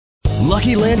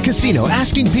Lucky Land Casino,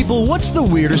 asking people, what's the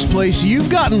weirdest place you've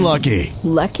gotten lucky?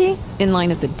 Lucky? In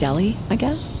line at the deli, I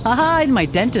guess? Aha, in my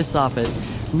dentist's office.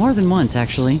 More than once,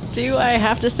 actually. Do I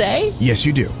have to say? Yes,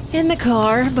 you do. In the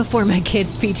car before my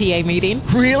kids' PTA meeting.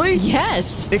 Really? Yes.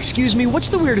 Excuse me, what's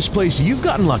the weirdest place you've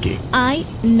gotten lucky? I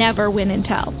never win and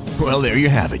tell. Well, there you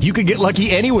have it. You can get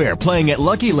lucky anywhere, playing at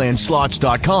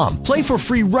LuckyLandSlots.com. Play for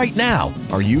free right now.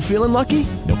 Are you feeling lucky?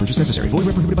 No purchase necessary. Void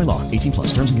where prohibited by law. 18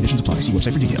 plus. Terms and conditions apply. See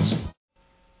website for details.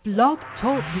 Blog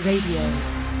Talk Radio.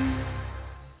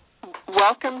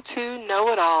 Welcome to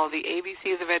Know It All, the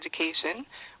ABCs of Education,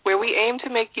 where we aim to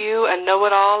make you a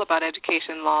know-it-all about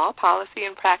education law, policy,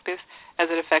 and practice as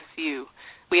it affects you.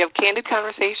 We have candid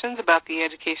conversations about the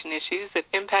education issues that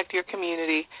impact your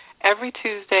community every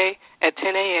Tuesday at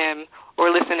 10 a.m. or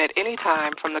listen at any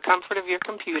time from the comfort of your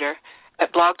computer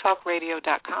at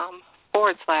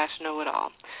blogtalkradio.com/know-it-all.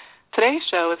 Today's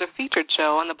show is a featured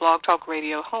show on the Blog Talk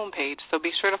Radio homepage, so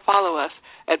be sure to follow us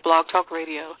at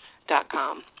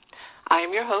blogtalkradio.com. I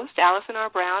am your host, Allison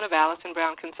R. Brown of Allison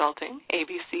Brown Consulting,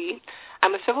 ABC.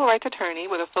 I'm a civil rights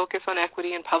attorney with a focus on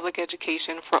equity and public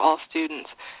education for all students.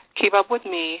 Keep up with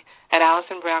me at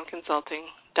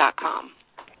AllisonBrownConsulting.com.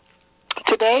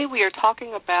 Today we are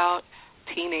talking about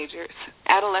teenagers.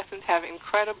 Adolescents have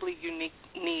incredibly unique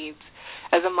needs.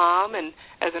 As a mom and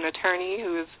as an attorney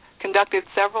who has conducted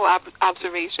several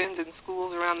observations in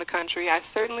schools around the country, I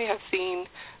certainly have seen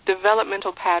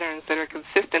developmental patterns that are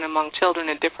consistent among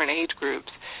children at different age groups.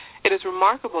 It is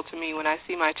remarkable to me when I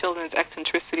see my children's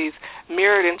eccentricities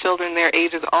mirrored in children their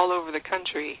ages all over the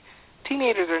country.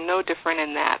 Teenagers are no different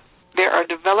in that. There are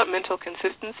developmental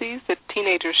consistencies that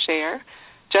teenagers share.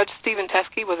 Judge Stephen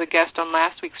Teskey was a guest on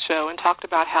last week's show and talked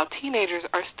about how teenagers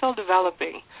are still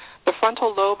developing. The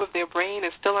frontal lobe of their brain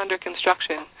is still under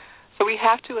construction. So we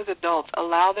have to, as adults,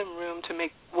 allow them room to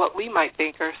make what we might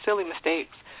think are silly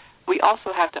mistakes. We also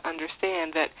have to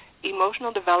understand that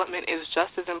emotional development is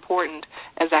just as important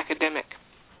as academic.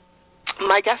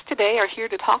 My guests today are here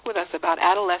to talk with us about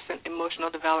adolescent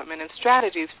emotional development and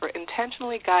strategies for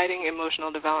intentionally guiding emotional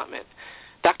development.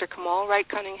 Dr. Kamal Wright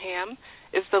Cunningham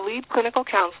is the lead clinical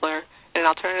counselor in an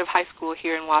alternative high school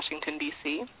here in Washington,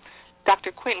 D.C. Dr.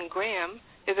 Quentin Graham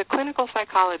is a clinical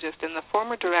psychologist and the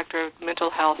former director of mental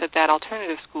health at that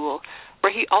alternative school,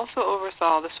 where he also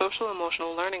oversaw the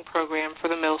social-emotional learning program for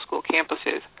the middle school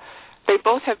campuses. They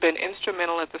both have been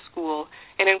instrumental at the school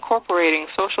in incorporating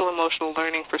social-emotional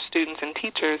learning for students and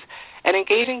teachers and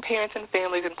engaging parents and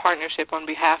families in partnership on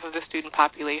behalf of the student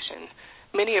population,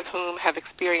 many of whom have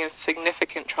experienced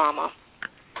significant trauma.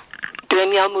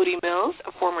 Danielle Moody Mills,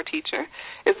 a former teacher,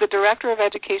 is the Director of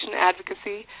Education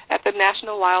Advocacy at the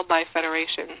National Wildlife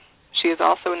Federation. She is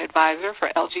also an advisor for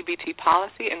LGBT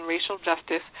policy and racial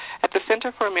justice at the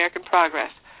Center for American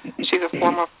Progress. She's a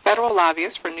former federal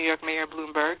lobbyist for New York Mayor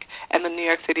Bloomberg and the New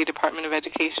York City Department of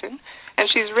Education, and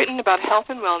she's written about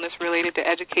health and wellness related to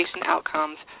education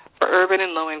outcomes for urban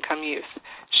and low-income youth.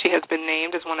 She has been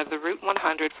named as one of the Route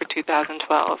 100 for 2012.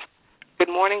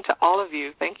 Good morning to all of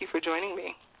you. Thank you for joining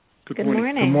me. Good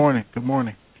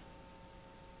morning.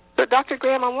 So, Dr.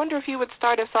 Graham, I wonder if you would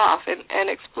start us off and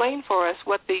explain for us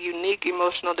what the unique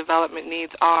emotional development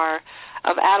needs are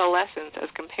of adolescents as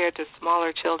compared to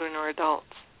smaller children or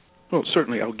adults. Well,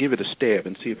 certainly I'll give it a stab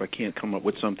and see if I can't come up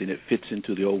with something that fits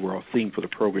into the overall theme for the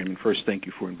program. And first, thank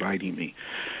you for inviting me.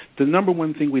 The number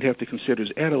one thing we'd have to consider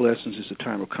is adolescence is a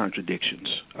time of contradictions.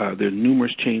 There are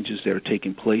numerous changes that are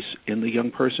taking place in the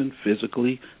young person,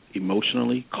 physically,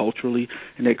 emotionally, culturally,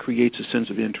 and that creates a sense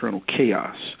of internal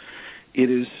chaos. It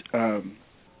is an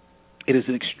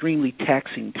extremely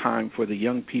taxing time for the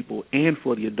young people and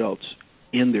for the adults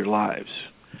in their lives.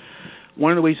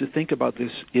 One of the ways to think about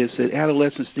this is that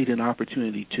adolescents need an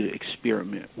opportunity to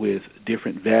experiment with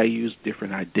different values,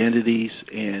 different identities,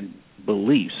 and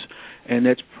beliefs, and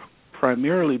that's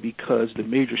primarily because the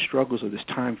major struggles of this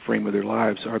time frame of their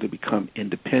lives are to become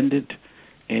independent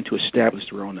and to establish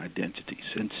their own identities.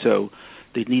 And so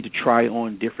they need to try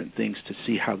on different things to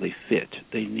see how they fit.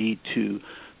 They need to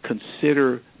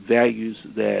consider values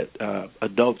that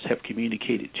adults have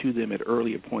communicated to them at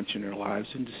earlier points in their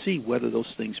lives and to see whether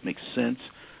those things make sense,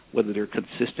 whether they're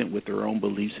consistent with their own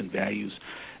beliefs and values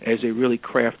as they really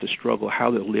craft the struggle,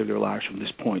 how they'll live their lives from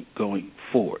this point going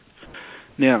forward.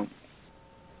 Now,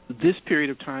 this period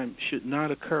of time should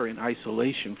not occur in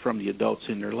isolation from the adults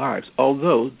in their lives,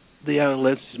 although the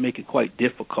adolescents make it quite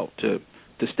difficult to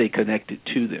stay connected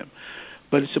to them.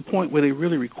 But it's a point where they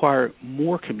really require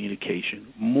more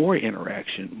communication, more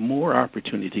interaction, more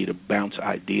opportunity to bounce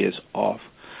ideas off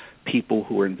people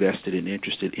who are invested and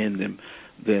interested in them,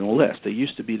 than less. There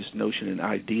used to be this notion and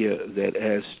idea that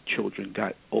as children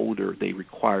got older, they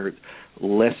required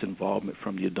less involvement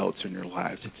from the adults in their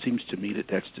lives. It seems to me that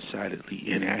that's decidedly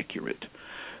inaccurate.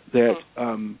 That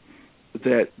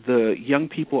that the young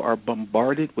people are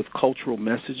bombarded with cultural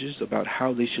messages about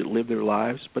how they should live their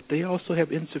lives, but they also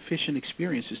have insufficient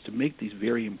experiences to make these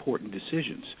very important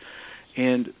decisions.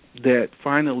 And that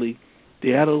finally,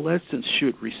 the adolescents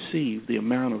should receive the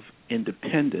amount of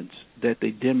independence that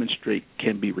they demonstrate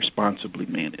can be responsibly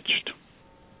managed.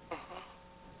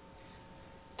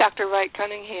 Dr. Wright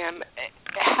Cunningham,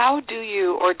 how do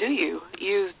you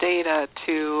use data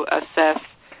to assess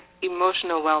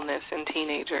emotional wellness in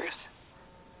teenagers?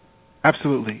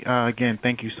 Absolutely. Again,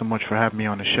 thank you so much for having me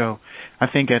on the show. I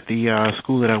think at the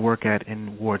school that I work at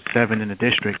in Ward 7 in the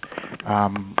district,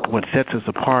 what sets us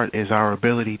apart is our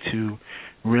ability to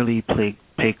really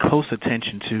pay close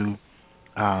attention to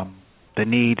the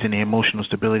needs and the emotional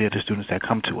stability of the students that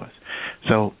come to us.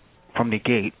 So from the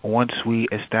gate, once we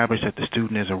establish that the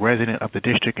student is a resident of the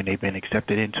district and they've been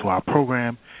accepted into our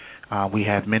program, we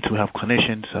have mental health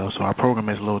clinicians, so our program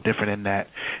is a little different in that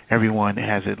everyone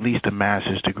has at least a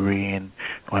master's degree in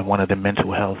one of the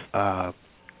mental health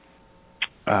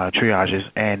triages,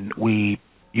 and we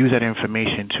use that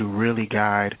information to really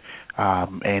guide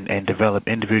and develop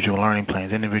individual learning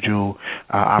plans, individual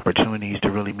opportunities to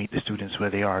really meet the students where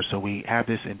they are. So we have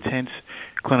this intense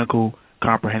clinical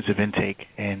comprehensive intake,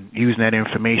 and using that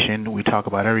information, we talk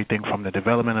about everything from the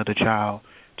development of the child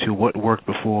to what worked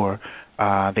before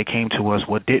they came to us,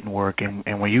 what didn't work,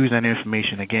 and we're using that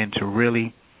information, again, to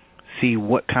really see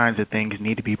what kinds of things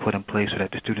need to be put in place so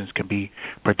that the students can be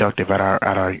productive at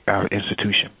our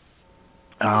institution.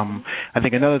 I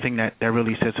think another thing that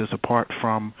really sets us apart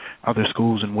from other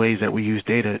schools and ways that we use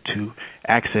data to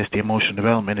access the emotional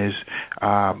development is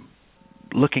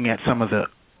looking at some of the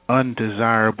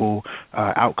undesirable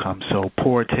outcomes. So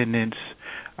poor attendance,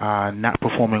 not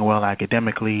performing well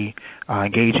academically,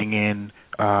 engaging in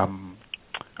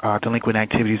delinquent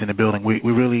activities in the building. We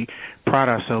really pride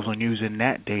ourselves on using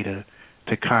that data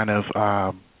to kind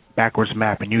of backwards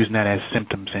map and using that as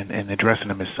symptoms and addressing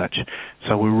them as such.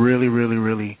 So we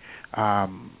really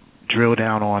drill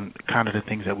down on kind of the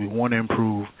things that we want to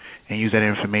improve and use that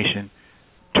information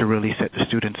to really set the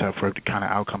students up for the kind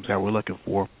of outcomes that we're looking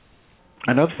for.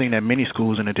 Another thing that many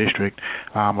schools in the district,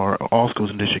 or all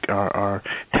schools in the district, are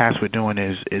tasked with doing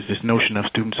is this notion of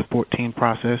student support team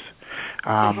process.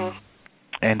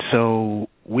 And so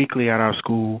weekly at our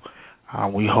school,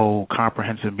 we hold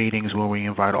comprehensive meetings where we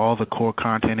invite all the core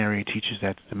content area teachers,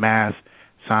 that's the math,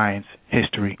 science,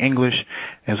 history, English,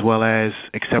 as well as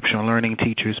exceptional learning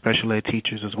teachers, special ed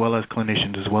teachers, as well as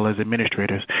clinicians, as well as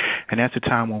administrators. And that's a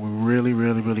time when we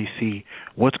really see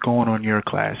what's going on in your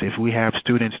class. If we have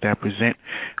students that present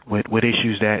with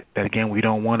issues that again, we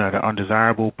don't want, or they're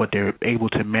undesirable, but they're able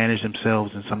to manage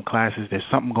themselves in some classes, there's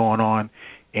something going on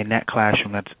in that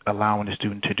classroom that's allowing the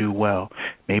student to do well.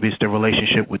 Maybe it's the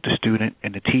relationship with the student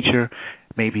and the teacher.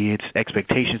 Maybe it's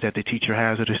expectations that the teacher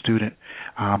has of the student.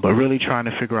 But really trying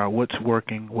to figure out what's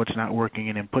working, what's not working,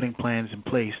 and then putting plans in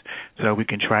place so that we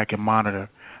can track and monitor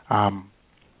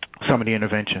some of the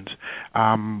interventions.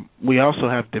 We also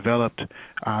have developed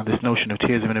this notion of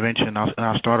tiers of intervention, and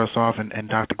I'll start us off, and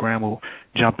Dr. Graham will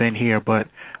jump in here. But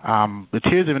the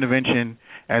tiers of intervention,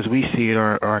 as we see it,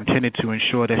 are intended to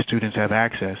ensure that students have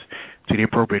access to the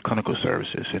appropriate clinical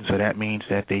services. And so that means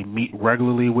that they meet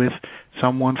regularly with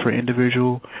someone for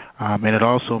individual, and it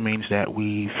also means that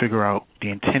we figure out the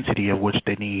intensity of which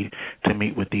they need to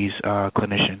meet with these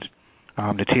clinicians.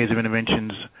 The tiers of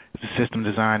interventions is a system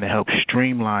designed to help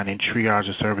streamline and triage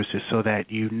the services so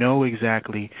that you know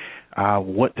exactly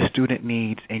what the student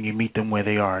needs and you meet them where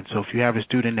they are. And so if you have a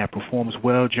student that performs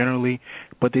well generally,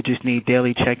 but they just need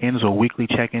daily check-ins or weekly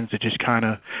check-ins to just kind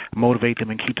of motivate them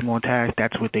and keep them on task,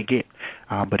 that's what they get.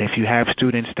 But if you have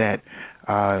students that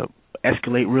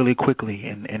escalate really quickly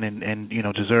and you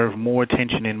know, deserve more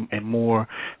attention and more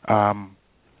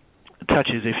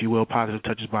touches, if you will, positive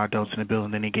touches by adults in the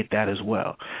building, then they get that as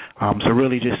well. So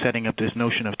really just setting up this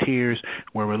notion of tiers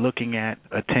where we're looking at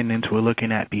attendance, we're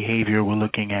looking at behavior, we're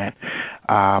looking at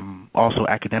also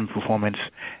academic performance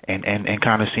and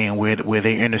kind of seeing where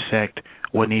they intersect,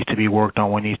 what needs to be worked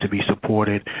on, what needs to be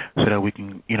supported so that we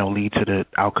can, you know, lead to the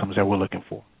outcomes that we're looking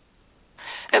for.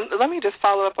 And let me just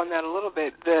follow up on that a little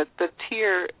bit. The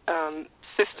tier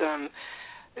system,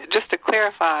 just to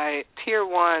clarify, Tier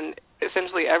 1,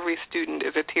 essentially every student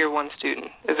is a Tier 1 student.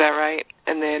 Is that right?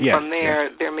 And then from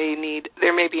there, there may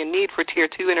be a need for Tier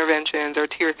 2 interventions or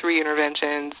Tier 3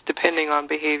 interventions depending on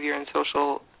behavior and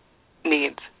social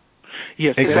needs.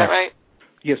 Yes, exactly. Is that right?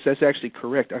 Yes, that's actually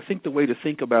correct. I think the way to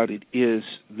think about it is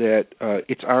that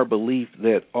it's our belief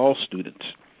that all students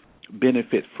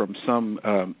benefit from some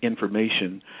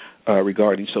information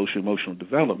regarding social emotional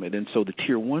development, and so the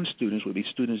Tier 1 students would be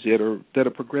students that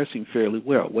are progressing fairly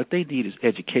well. What they need is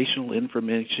educational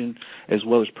information as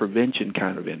well as prevention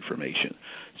kind of information.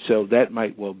 So that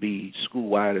might well be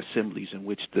school-wide assemblies in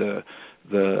which the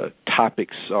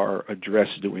topics are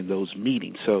addressed during those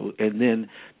meetings. So, and then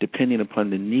depending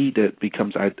upon the need that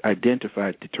becomes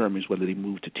identified, determines whether they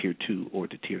move to Tier 2 or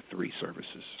to Tier 3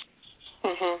 services.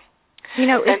 Mm-hmm.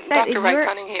 And Dr. Wright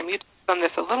Cunningham, you touched on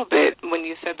this a little bit when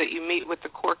you said that you meet with the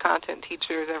core content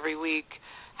teachers every week.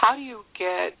 How do you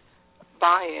get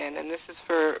buy-in, and this is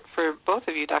for both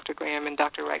of you, Dr. Graham and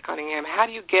Dr. Wright Cunningham, how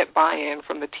do you get buy-in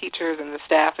from the teachers and the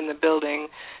staff in the building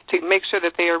to make sure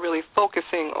that they are really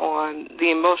focusing on the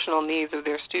emotional needs of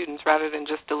their students rather than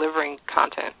just delivering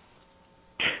content?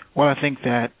 Well, I think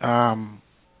that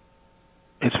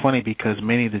it's funny because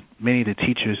many of the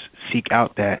teachers seek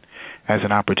out that as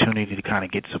an opportunity to kind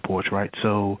of get support, right?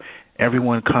 So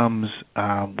everyone comes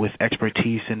with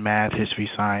expertise in math, history,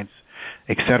 science,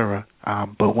 etc.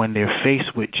 But when they're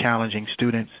faced with challenging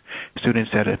students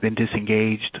that have been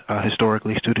disengaged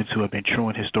historically, students who have been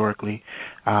truant historically,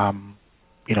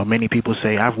 many people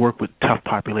say, I've worked with tough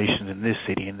populations in this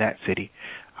city, in that city.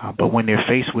 But when they're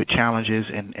faced with challenges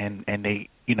and they,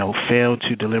 fail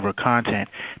to deliver content,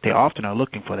 they often are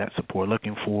looking for that support,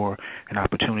 looking for an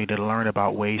opportunity to learn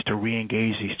about ways to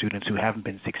re-engage these students who haven't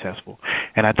been successful.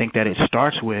 And I think that it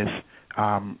starts with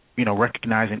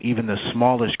recognizing even the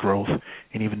smallest growth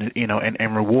and even,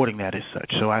 and rewarding that as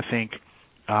such. So I think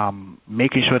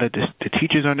making sure that the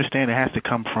teachers understand it has to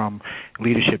come from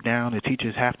leadership down. The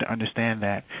teachers have to understand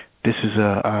that this is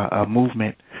a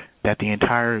movement that the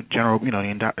entire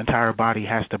the entire body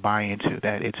has to buy into,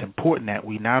 that it's important that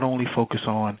we not only focus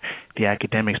on the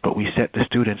academics, but we set the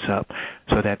students up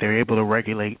so that they're able to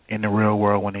regulate in the real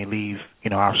world when they leave,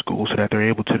 our school, so that they're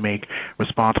able to make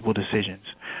responsible decisions,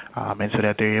 and so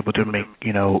that they're able to make,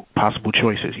 possible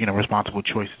choices, responsible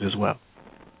choices as well.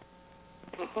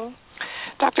 Mm-hmm.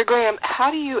 Dr. Graham, how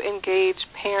do you engage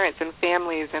parents and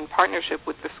families in partnership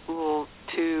with the school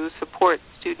to support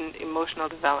student emotional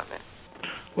development?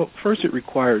 Well, first it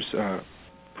requires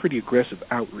pretty aggressive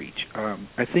outreach.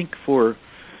 I think for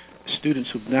students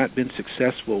who've not been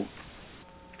successful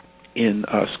in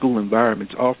school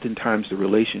environments, oftentimes the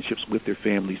relationships with their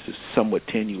families is somewhat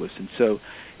tenuous, and so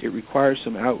it requires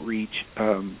some outreach,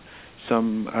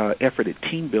 some effort at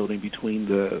team building between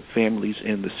the families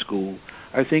and the school.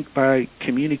 I think by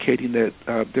communicating that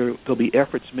there'll be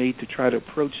efforts made to try to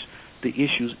approach the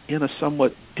issues in a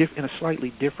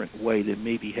slightly different way than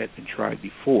maybe had been tried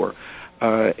before,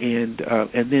 and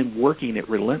then working it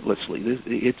relentlessly.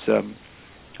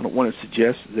 I don't want to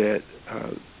suggest that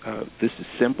this is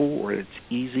simple or it's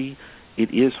easy.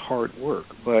 It is hard work,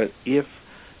 but if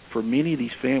for many of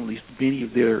these families, many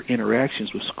of their interactions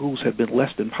with schools have been less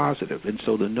than positive, and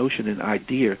so the notion and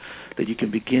idea that you can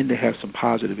begin to have some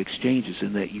positive exchanges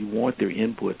and that you want their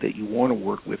input, that you want to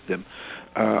work with them,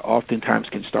 oftentimes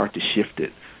can start to shift it.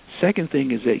 Second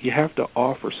thing is that you have to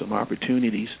offer some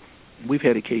opportunities. We've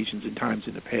had occasions and times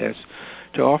in the past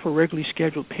to offer regularly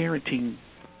scheduled parenting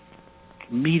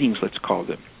meetings, let's call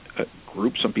them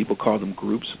groups. Some people call them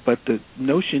groups, but the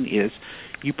notion is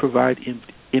you provide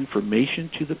information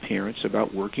to the parents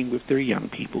about working with their young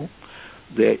people,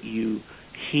 that you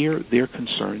hear their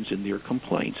concerns and their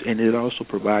complaints, and it also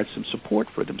provides some support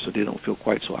for them so they don't feel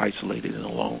quite so isolated and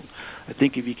alone. I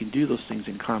think if you can do those things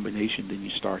in combination, then you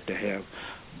start to have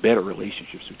better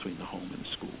relationships between the home and the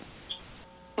school.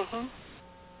 Mm-hmm.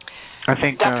 I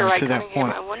think Dr. Wright to that Cunningham,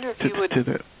 point, I wonder if you would...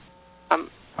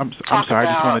 I'm sorry,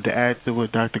 I just wanted to add to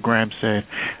what Dr. Graham said.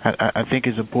 I think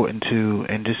it's important to,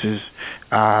 and this is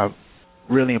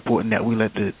really important, that we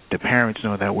let the parents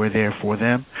know that we're there for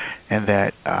them, and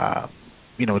that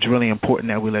it's really important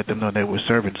that we let them know that we're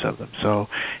servants of them. So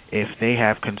if they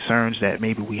have concerns that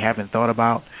maybe we haven't thought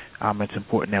about, it's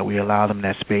important that we allow them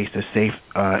that space, a safe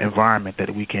environment,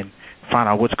 that we can find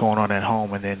out what's going on at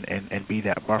home and then and be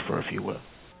that buffer, if you will.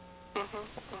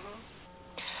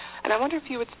 And I wonder if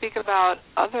you would speak about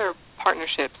other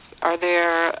partnerships. Are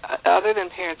there, other than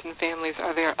parents and families,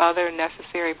 are there other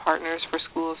necessary partners for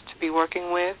schools to be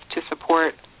working with to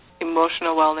support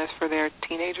emotional wellness for their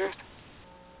teenagers?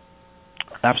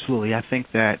 Absolutely. I think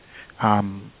that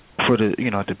for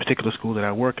the particular school that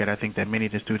I work at, I think that many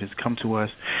of the students come to us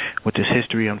with this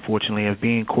history, unfortunately, of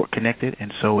being court connected.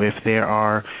 And so if there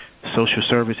are social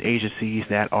service agencies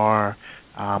that are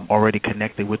already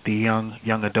connected with the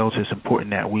young adults, it's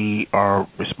important that we are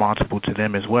responsible to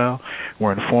them as well.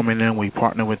 We're informing them. We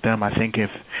partner with them. I think if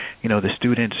the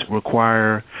students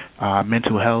require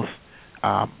mental health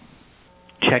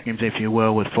check-ins, if you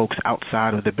will, with folks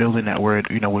outside of the building, that we're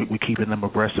keeping them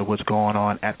abreast of what's going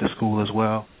on at the school as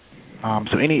well.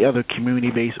 So any other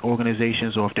community-based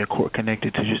organizations, or if they're court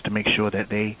connected, to make sure that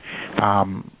they are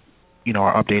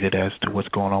updated as to what's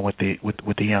going on with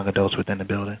the young adults within the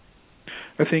building.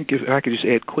 I think if I could just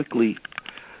add quickly,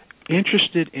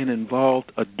 interested and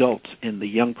involved adults in the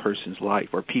young person's life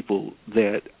are people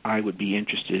that I would be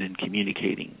interested in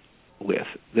communicating with.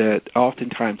 That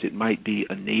oftentimes it might be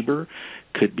a neighbor,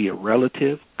 could be a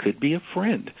relative, could be a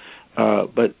friend.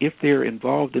 But if they're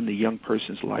involved in the young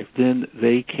person's life, then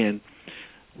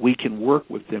we can work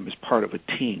with them as part of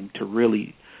a team to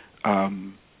really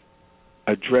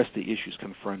address the issues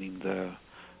confronting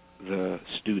the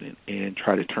student and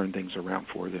try to turn things around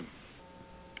for them.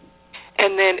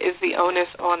 And then is the onus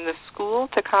on the school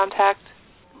to contact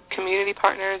community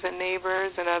partners and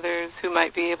neighbors and others who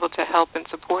might be able to help in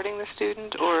supporting the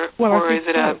student, or is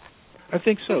it a... I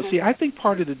think so. Mm-hmm. See, I think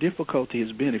part of the difficulty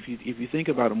has been, if you think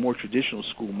about a more traditional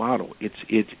school model,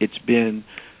 it's been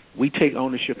we take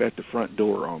ownership at the front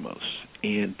door almost,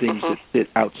 and things that sit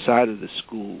outside of the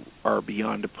school are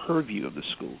beyond the purview of the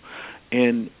school.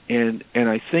 And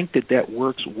I think that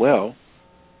works well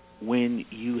when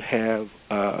you have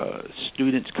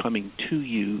students coming to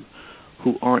you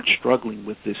who aren't struggling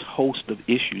with this host of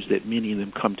issues that many of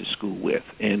them come to school with.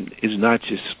 And it's not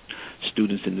just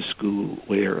students in the school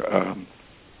where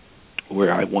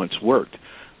I once worked,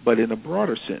 but in a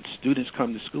broader sense, students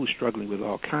come to school struggling with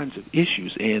all kinds of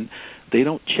issues, and they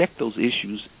don't check those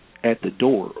issues at the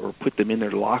door or put them in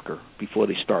their locker before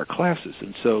they start classes.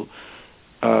 And so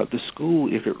the school,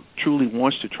 if it truly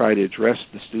wants to try to address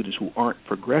the students who aren't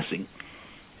progressing,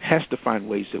 has to find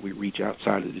ways that we reach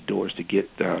outside of the doors to get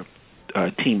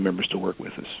team members to work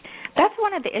with us. That's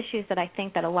one of the issues that I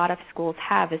think that a lot of schools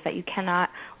have, is that you cannot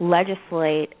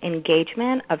legislate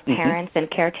engagement of parents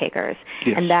and caretakers,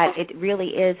 and that it really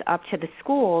is up to the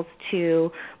schools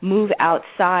to move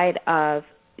outside of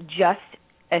just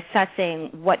assessing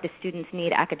what the students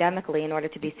need academically in order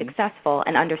to be successful,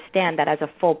 and understand that as a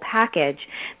full package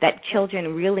that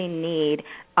children really need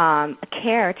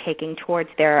care taking towards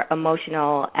their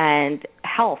emotional and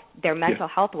health, their mental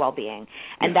health well-being.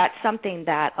 And that's something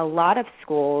that a lot of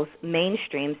schools,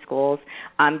 mainstream schools,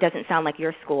 doesn't sound like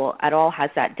your school at all has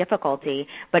that difficulty,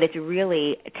 but it's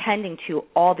really tending to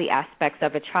all the aspects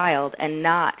of a child and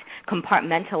not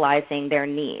compartmentalizing their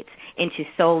needs into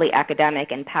solely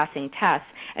academic and passing tests,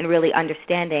 and really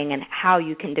understanding and how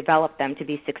you can develop them to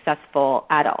be successful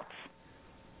adults.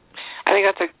 I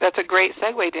think that's a great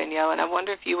segue, Danielle, and I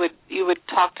wonder if you would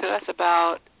talk to us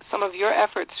about some of your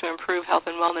efforts to improve health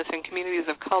and wellness in communities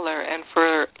of color and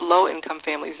for low-income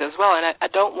families as well. And I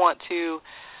don't want to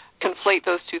conflate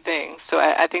those two things. So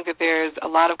I think that there's a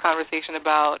lot of conversation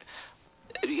about,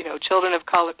 children of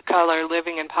color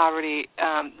living in poverty.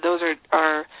 Those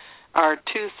are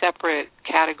two separate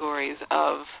categories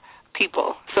of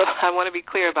people. So I want to be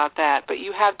clear about that. But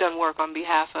you have done work on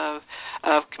behalf of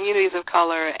communities of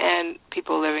color and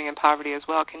people living in poverty as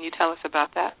well. Can you tell us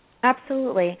about that?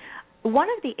 Absolutely. One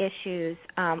of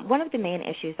the main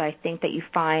issues I think that you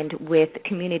find with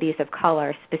communities of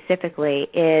color specifically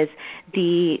is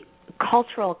the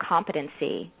cultural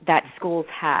competency that schools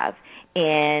have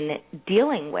in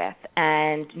dealing with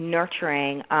and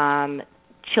nurturing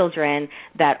children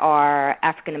that are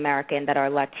African American, that are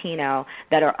Latino,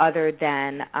 that are other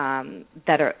than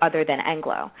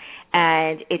Anglo.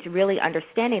 And it's really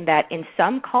understanding that in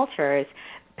some cultures,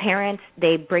 parents,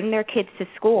 they bring their kids to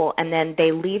school and then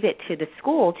they leave it to the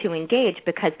school to engage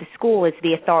because the school is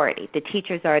the authority. The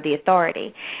teachers are the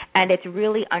authority. And it's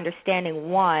really understanding,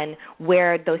 one,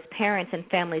 where those parents and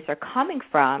families are coming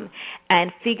from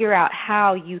and figure out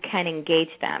how you can engage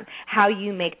them, how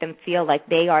you make them feel like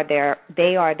they are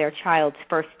their child's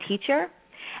first teacher,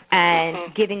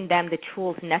 and giving them the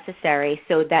tools necessary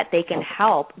so that they can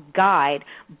help guide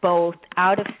both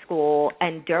out of school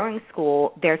and during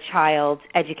school their child's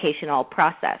educational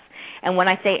process. And when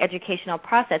I say educational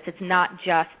process, it's not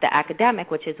just the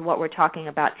academic, which is what we're talking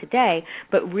about today,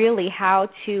 but really how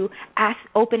to ask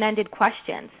open-ended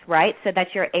questions, right, so that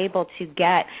you're able to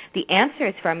get the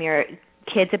answers from your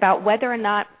kids about whether or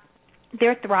not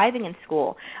they're thriving in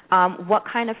school. What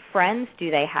kind of friends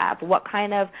do they have? What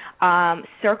kind of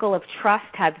circle of trust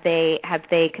have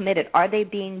they committed? Are they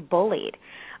being bullied?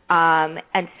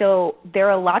 And so there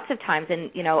are lots of times,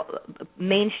 and,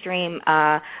 mainstream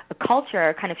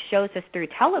culture kind of shows us through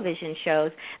television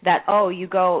shows that,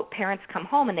 parents come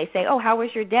home and they say, how was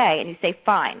your day? And you say,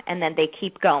 fine, and then they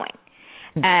keep going.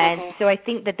 And so I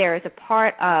think that there is a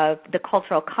part of the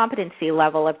cultural competency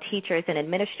level of teachers and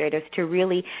administrators to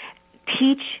really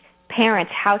teach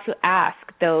parents how to ask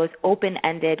those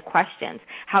open-ended questions,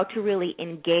 how to really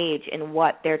engage in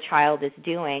what their child is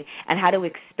doing, and how to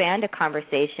expand a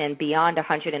conversation beyond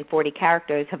 140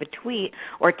 characters of a tweet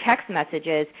or text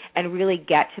messages and really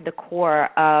get to the core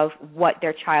of what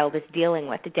their child is dealing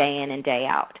with day in and day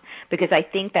out. Because I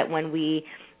think that when we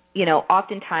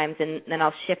oftentimes, and then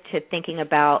I'll shift to thinking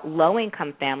about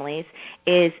low-income families,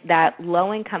 is that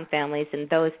low-income families and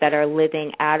those that are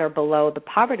living at or below the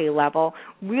poverty level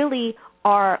really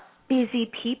are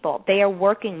busy people. They are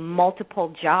working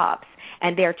multiple jobs,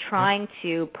 and they're trying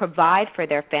to provide for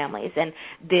their families. And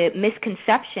the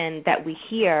misconception that we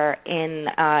hear in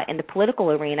the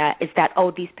political arena is that,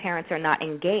 these parents are not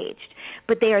engaged.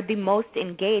 But they are the most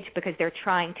engaged because they're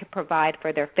trying to provide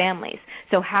for their families.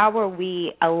 So how are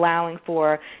we allowing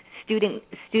for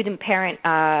student-parent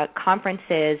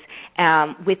conferences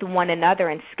with one another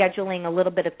and scheduling a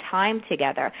little bit of time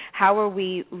together? How are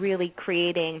we really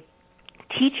creating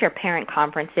teacher-parent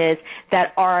conferences that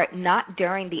are not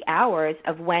during the hours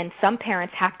of when some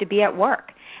parents have to be at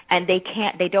work and they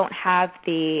don't have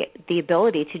the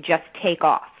ability to just take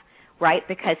off, right?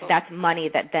 Because that's money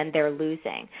that then they're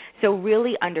losing. So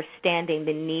really understanding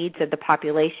the needs of the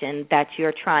population that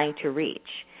you're trying to reach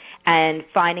and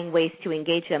finding ways to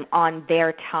engage them on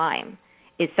their time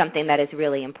is something that is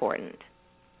really important.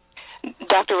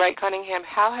 Dr. Wright Cunningham,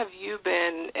 how have you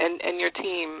been and your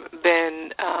team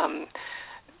been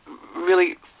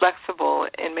really flexible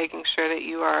in making sure that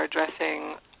you are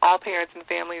addressing all parents and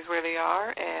families where they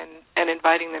are and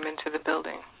inviting them into the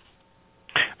building?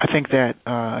 I think that,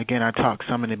 again, I talked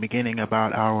some in the beginning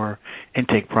about our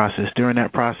intake process. During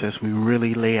that process, we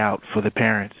really lay out for the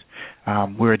parents,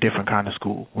 we're a different kind of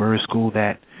school. We're a school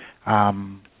that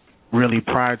really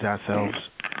prides ourselves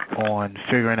on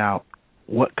figuring out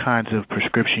what kinds of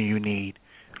prescription you need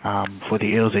for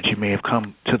the ills that you may have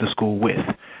come to the school with,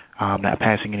 not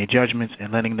passing any judgments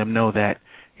and letting them know that,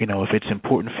 if it's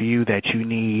important for you that you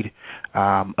need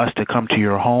us to come to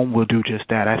your home, we'll do just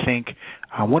that. I think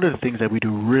one of the things that we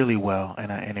do really well,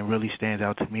 and it really stands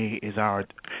out to me, is our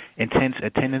intense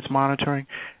attendance monitoring.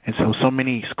 And so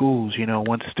many schools,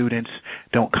 once students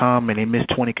don't come and they miss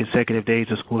 20 consecutive days,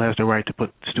 the school has the right to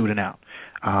put the student out.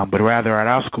 But rather at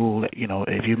our school,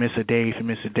 if you miss a day,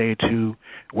 or two,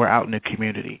 we're out in the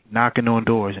community, knocking on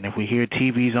doors. And if we hear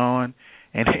TV's on,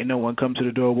 and no one comes to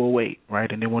the door, we'll wait,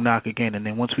 right? And then we'll knock again. And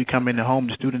then once we come in the home,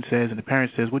 the student says, and the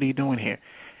parent says, what are you doing here?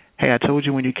 Hey, I told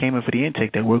you when you came in for the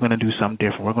intake that we're going to do something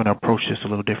different. We're going to approach this a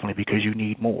little differently because you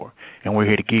need more, and we're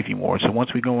here to give you more. So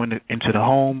once we go into the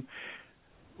home,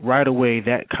 right away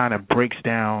that kind of breaks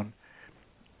down,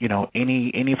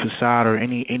 any facade or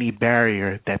any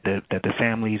barrier that the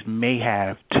families may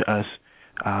have to us,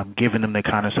 giving them the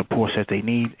kind of support that they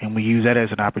need, and we use that as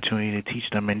an opportunity to teach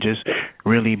them and just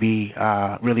really be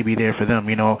there for them.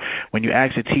 When you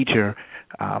ask a teacher,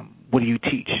 what do you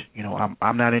teach?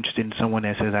 I'm not interested in someone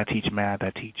that says I teach math, I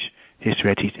teach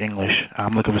history, I teach English.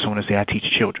 I'm looking for someone to say I teach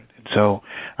children. And so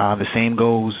the same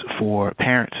goes for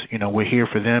parents. We're here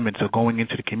for them, and so going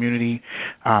into the community,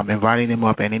 inviting them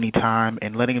up at any time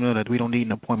and letting them know that we don't need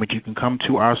an appointment. You can come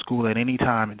to our school at any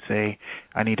time and say,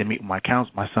 I need to meet with my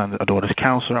son or daughter's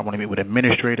counselor. I want to meet with an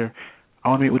administrator. I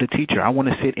want to meet with a teacher. I want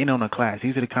to sit in on a class.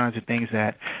 These are the kinds of things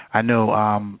that I know,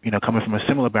 coming from a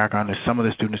similar background as some of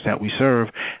the students that we serve,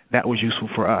 that was useful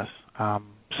for us.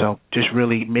 So just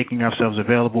really making ourselves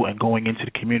available and going into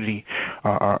the community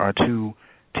are two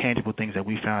tangible things that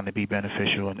we found to be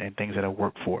beneficial and things that have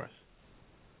worked for us.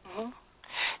 Mm-hmm.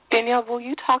 Danielle, will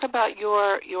you talk about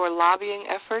your lobbying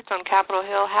efforts on Capitol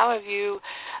Hill? How have you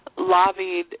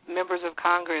lobbied members of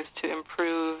Congress to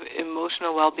improve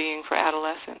emotional well-being for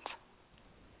adolescents?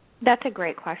 That's a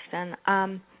great question.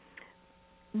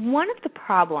 One of the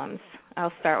problems,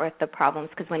 I'll start with the problems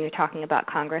because when you're talking about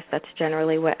Congress, that's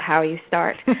generally how you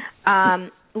start.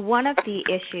 One of the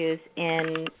issues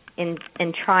in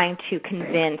trying to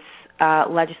convince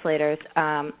legislators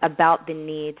about the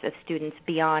needs of students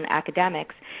beyond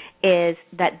academics is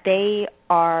that they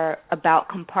are about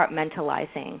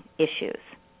compartmentalizing issues.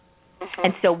 Mm-hmm.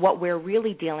 And so what we're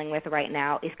really dealing with right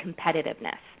now is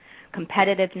competitiveness,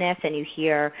 and you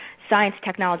hear science,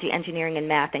 technology, engineering, and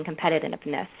math, and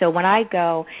competitiveness. So when I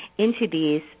go into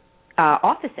these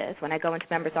offices, when I go into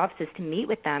members' offices to meet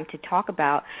with them to talk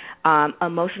about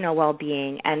emotional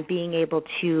well-being and being able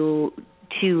to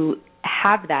to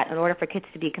have that, in order for kids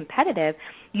to be competitive,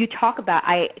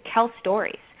 I tell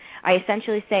stories. I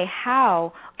essentially say,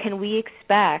 how can we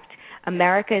expect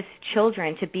America's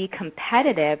children to be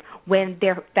competitive when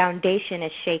their foundation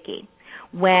is shaky,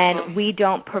 when we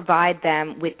don't provide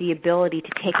them with the ability to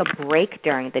take a break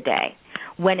during the day,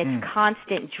 when it's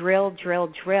constant drill,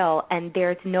 and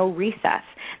there's no recess.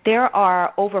 There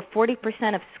are over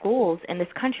 40% of schools in this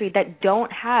country that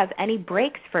don't have any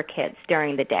breaks for kids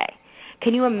during the day.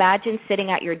 Can you imagine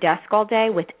sitting at your desk all day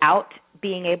without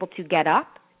being able to get up?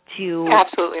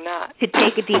 Absolutely not. To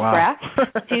take a deep breath,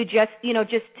 to just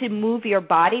to move your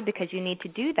body, because you need to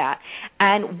do that.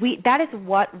 And that is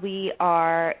what we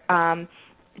are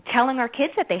telling our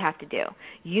kids that they have to do.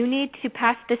 You need to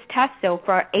pass this test, so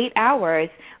for 8 hours,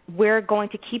 we're going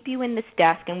to keep you in this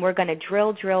desk and we're going to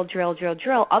drill.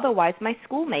 Otherwise, my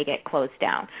school may get closed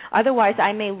down. Otherwise,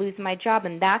 I may lose my job.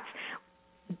 And that's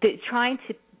trying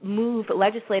to move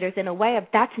legislators in a way of,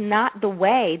 that's not the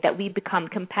way that we become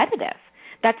competitive.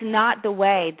 That's not the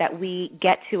way that we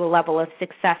get to a level of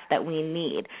success that we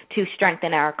need to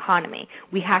strengthen our economy.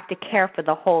 We have to care for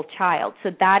the whole child.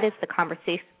 So that is the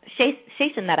conversation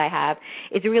that I have,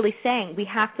 is really saying we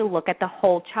have to look at the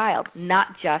whole child, not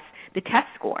just the test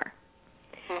score.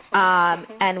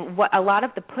 And what a lot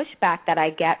of the pushback that I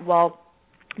get, well,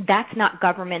 that's not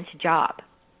government's job,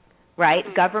 right?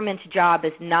 Government's job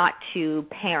is not to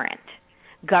parent.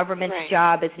 Government's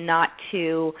job is not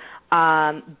to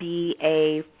be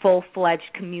a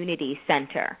full-fledged community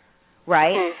center,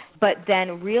 right? But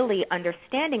then really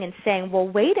understanding and saying, well,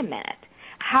 wait a minute.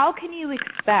 How can you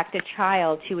expect a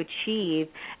child to achieve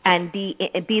and be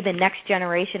the next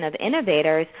generation of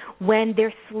innovators when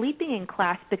they're sleeping in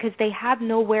class because they have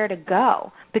nowhere to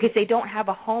go, because they don't have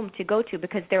a home to go to,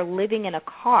 because they're living in a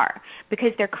car,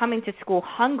 because they're coming to school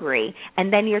hungry,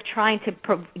 and then you're trying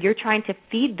to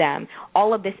feed them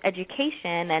all of this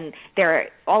education and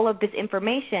all of this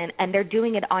information, and they're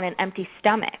doing it on an empty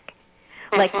stomach.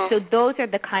 So those are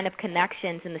the kind of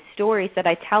connections and the stories that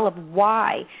I tell of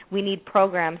why we need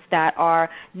programs that are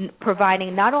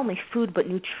providing not only food but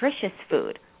nutritious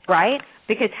food, right?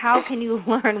 Because how can you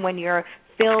learn when you're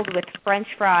filled with French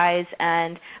fries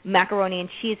and macaroni and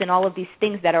cheese and all of these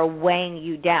things that are weighing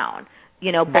you down,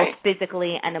 both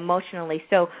physically and emotionally?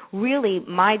 So really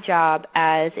my job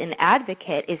as an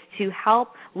advocate is to help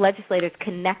legislators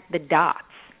connect the dots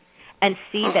and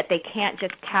see that they can't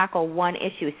just tackle one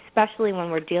issue, especially when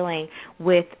we're dealing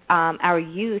with our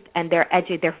youth and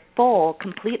their full,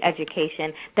 complete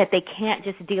education, that they can't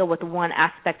just deal with one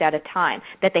aspect at a time,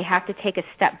 that they have to take a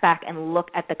step back and look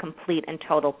at the complete and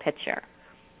total picture.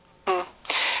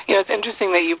 It's interesting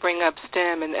that you bring up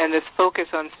STEM and this focus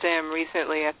on STEM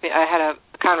recently. I had a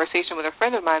conversation with a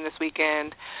friend of mine this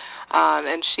weekend,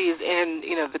 and she's in,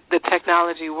 the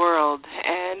technology world,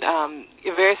 and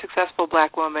a very successful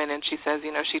black woman, and she says,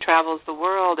 she travels the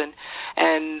world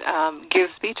and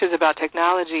gives speeches about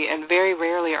technology, and very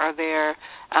rarely are there,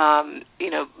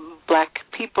 black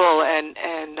people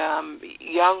and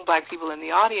young black people in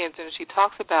the audience, and she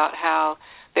talks about how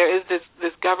there is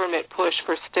this government push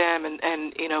for STEM and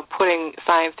putting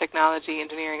science, technology,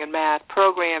 engineering, and math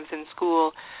programs in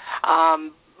school,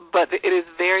 but it is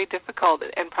very difficult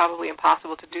and probably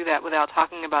impossible to do that without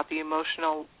talking about the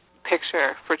emotional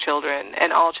picture for children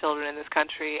and all children in this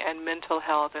country, and mental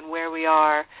health, and where we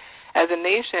are as a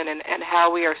nation, and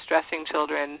how we are stressing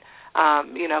children,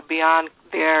 beyond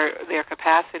their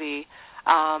capacity.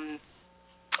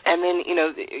 And then,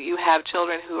 you have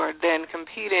children who are then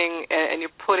competing, and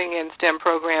you're putting in STEM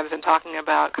programs and talking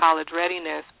about college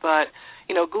readiness, but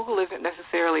Google isn't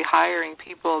necessarily hiring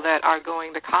people that are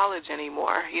going to college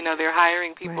anymore. They're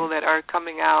hiring people that are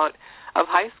coming out of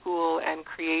high school and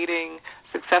creating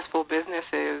successful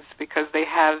businesses because they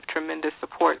have tremendous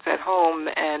supports at home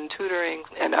and tutoring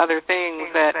and other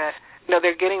things that,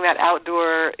 they're getting that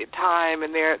outdoor time,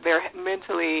 and they're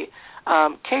mentally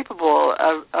capable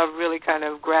of really kind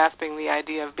of grasping the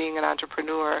idea of being an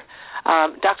entrepreneur.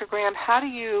 Dr. Graham, how do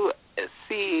you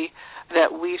see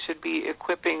that we should be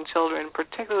equipping children,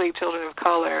 particularly children of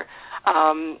color,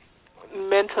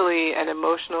 mentally and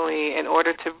emotionally, in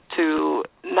order to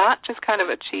not just kind of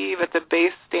achieve at the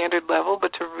base standard level,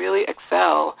 but to really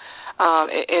excel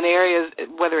in areas,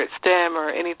 whether it's STEM or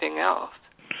anything else?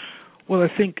 Well, I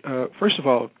think, first of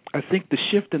all, I think the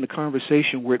shift in the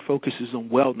conversation where it focuses on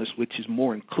wellness, which is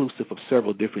more inclusive of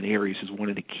several different areas, is one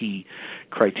of the key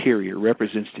criteria. It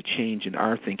represents the change in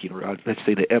our thinking, or let's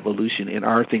say the evolution in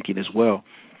our thinking as well,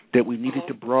 that we needed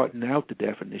to broaden out the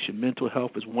definition. Mental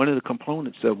health is one of the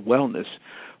components of wellness,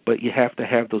 but you have to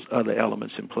have those other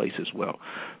elements in place as well.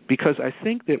 Because I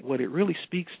think that what it really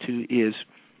speaks to is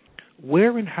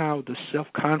where and how the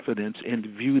self-confidence and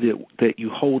view that you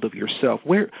hold of yourself,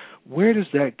 where does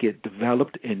that get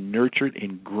developed and nurtured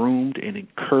and groomed and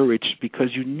encouraged? Because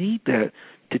you need that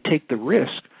to take the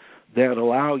risk that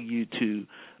allow you to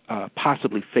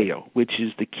possibly fail, which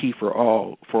is the key for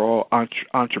all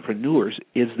entrepreneurs,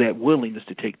 is that willingness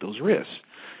to take those risks.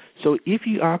 So if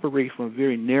you operate from a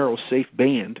very narrow, safe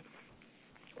band,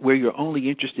 where you're only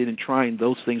interested in trying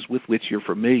those things with which you're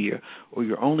familiar, or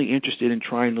you're only interested in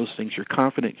trying those things you're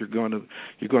confident you're going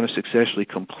to successfully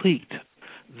complete,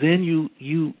 then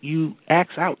you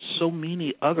axe out so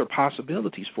many other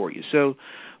possibilities for you. So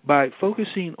by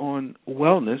focusing on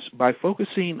wellness, by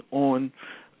focusing on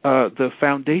the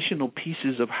foundational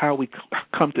pieces of how we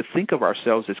come to think of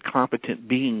ourselves as competent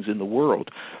beings in the world,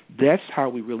 that's how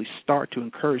we really start to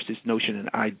encourage this notion and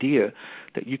idea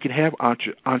that you can have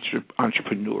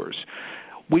entrepreneurs.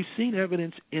 We've seen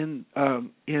evidence in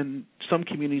some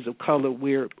communities of color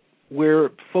where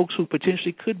folks who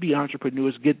potentially could be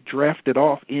entrepreneurs get drafted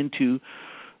off into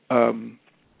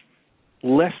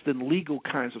less than legal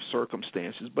kinds of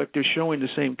circumstances, but they're showing the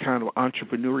same kind of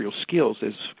entrepreneurial skills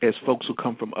as folks who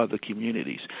come from other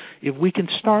communities. If we can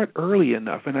start early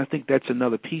enough, and I think that's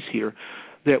another piece here,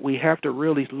 that we have to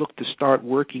really look to start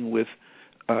working with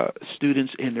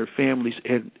students and their families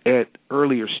at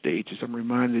earlier stages. I'm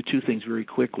reminded of two things very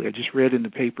quickly. I just read in the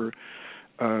paper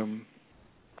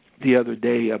the other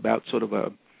day about sort of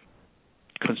a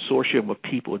consortium of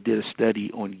people did a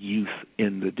study on youth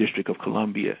in the District of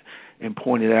Columbia and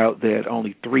pointed out that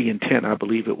only 3 in 10, I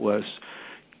believe it was,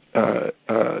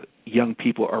 young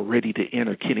people are ready to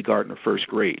enter kindergarten or first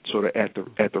grade, sort of at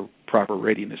the proper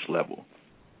readiness level.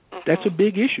 That's a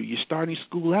big issue. You're starting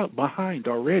school out behind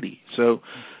already. So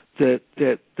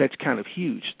that's kind of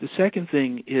huge. The second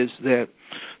thing is that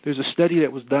there's a study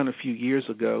that was done a few years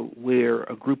ago where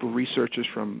a group of researchers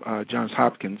from Johns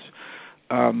Hopkins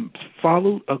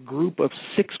followed a group of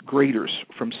 6th graders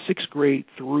from 6th grade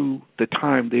through the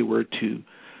time they were to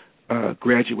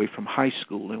graduate from high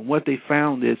school. And what they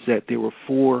found is that there were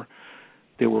four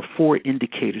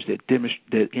indicators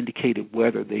that indicated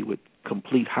whether they would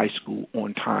complete high school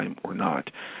on time or not: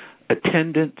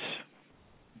 attendance,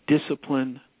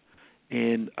 discipline,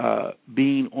 and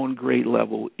being on grade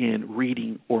level in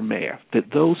reading or math. That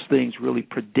those things really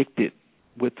predicted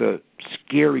with a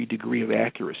scary degree of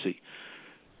accuracy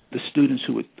the students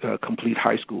who would complete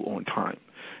high school on time.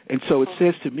 And so it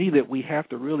says to me that we have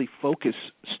to really focus,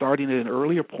 starting at an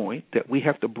earlier point, that we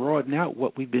have to broaden out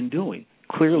what we've been doing.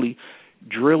 Clearly,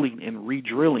 drilling and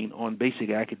re-drilling on basic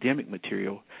academic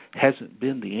material hasn't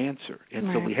been the answer. And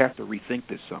so we have to rethink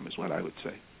this some, is what I would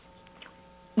say.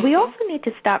 We also need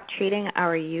to stop treating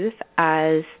our youth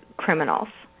as criminals.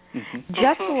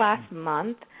 Just last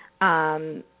month,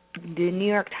 the New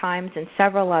York Times and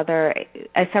several other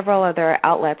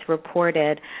outlets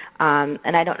reported, and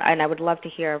I would love to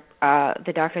hear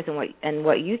the doctors and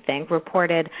what you think.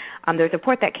 Reported there's a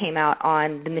report that came out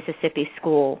on the Mississippi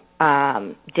school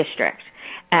district,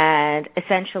 and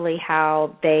essentially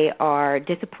how they are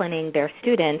disciplining their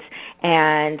students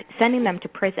and sending them to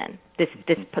prison.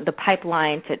 The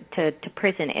pipeline to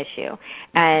prison issue,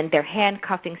 and they're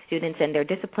handcuffing students, and their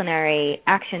disciplinary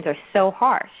actions are so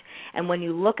harsh. And when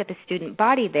you look at the student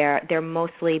body there, they're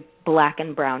mostly black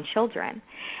and brown children.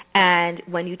 And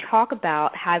when you talk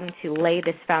about having to lay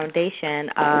this foundation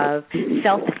of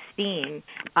self-esteem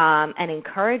and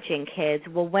encouraging kids,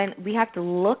 well, when we have to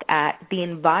look at the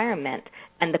environment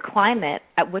and the climate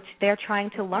at which they're trying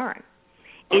to learn.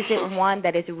 Is it one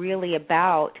that is really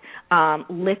about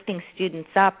lifting students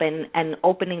up and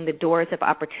opening the doors of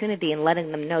opportunity and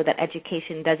letting them know that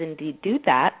education does indeed do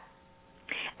that,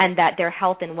 and that their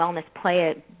health and wellness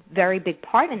play a very big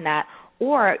part in that?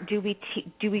 Or do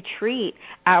we treat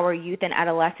our youth and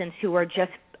adolescents who are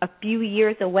just a few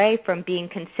years away from being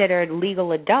considered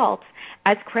legal adults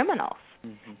as criminals?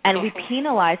 And we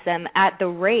penalize them at the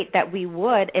rate that we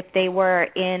would if they were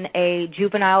in a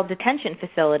juvenile detention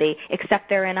facility, except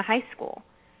they're in a high school.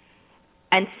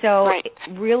 And so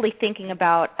really thinking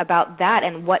about that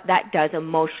and what that does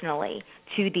emotionally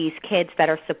to these kids that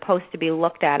are supposed to be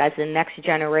looked at as the next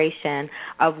generation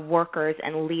of workers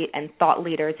and thought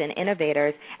leaders and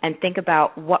innovators, and think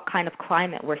about what kind of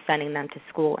climate we're sending them to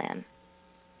school in.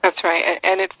 That's right,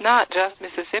 and it's not just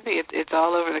Mississippi. It's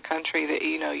all over the country that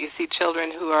you see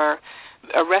children who are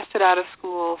arrested out of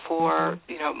school for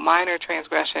minor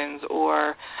transgressions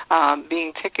or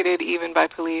being ticketed even by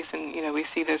police, and we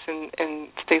see this in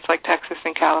states like Texas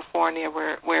and California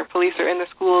where police are in the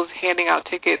schools handing out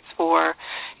tickets for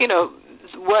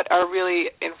what are really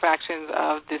infractions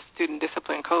of the student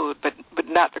discipline code, but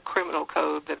not the criminal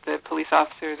code that the police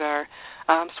officers are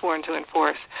sworn to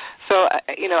enforce. So,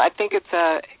 I think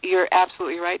you're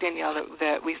absolutely right, Danielle,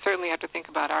 that we certainly have to think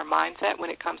about our mindset when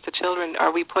it comes to children.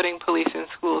 Are we putting police in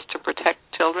schools to protect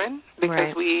children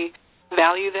because we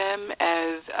value them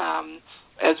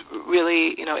as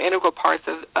really, integral parts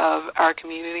of our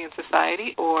community and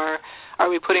society, or are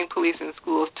we putting police in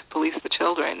schools to police the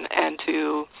children and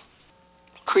to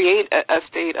create a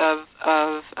state of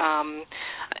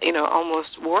almost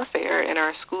warfare in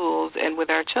our schools and with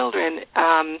our children?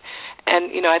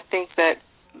 I think that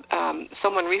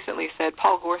someone recently said,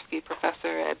 Paul Gorski,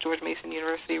 professor at George Mason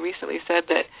University, recently said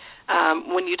that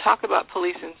when you talk about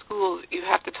police in schools, you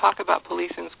have to talk about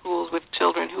police in schools with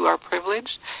children who are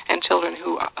privileged and children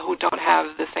who don't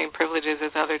have the same privileges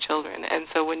as other children. And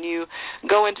so when you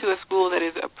go into a school that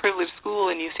is a privileged school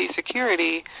and you see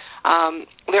security,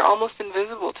 they're almost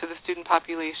invisible to the student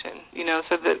population.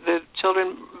 So the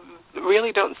children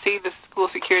really don't see the school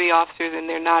security officers, and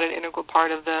they're not an integral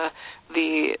part of the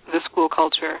school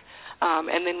culture.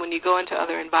 And then when you go into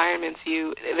other environments,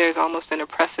 there's almost an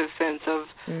oppressive sense of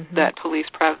that police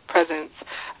presence.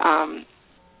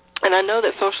 And I know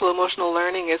that social-emotional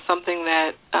learning is something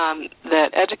that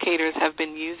educators have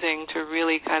been using to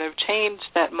really kind of change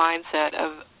that mindset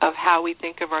of how we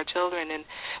think of our children. And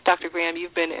Dr. Graham,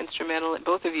 you've been instrumental,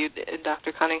 both of you,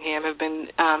 Dr. Cunningham, have been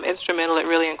instrumental at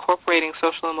really incorporating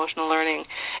social-emotional learning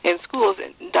in schools.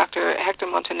 Dr. Hector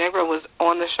Montenegro was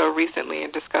on the show recently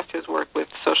and discussed his work with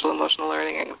social-emotional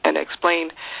learning and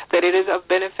explained that it is of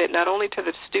benefit not only to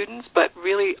the students but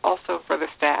really also for the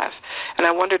staff. And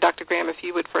I wonder, Dr. Graham, if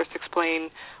you would first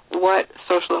explain what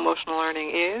social-emotional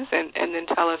learning is and then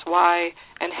tell us why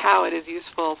and how it is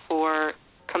useful for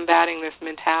combating this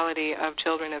mentality of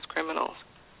children as criminals.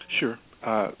 Sure.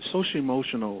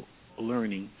 Social-emotional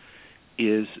learning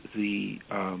is the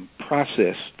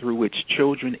process through which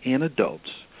children and adults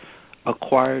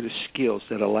acquire the skills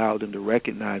that allow them to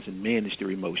recognize and manage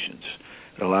their emotions.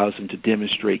 It allows them to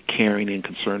demonstrate caring and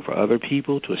concern for other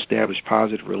people, to establish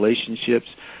positive relationships,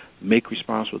 make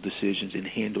responsible decisions, and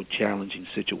handle challenging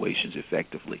situations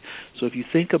effectively. So if you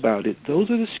think about it, those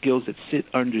are the skills that sit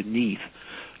underneath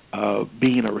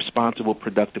being a responsible,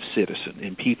 productive citizen.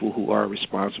 And people who are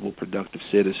responsible, productive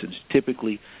citizens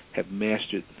typically have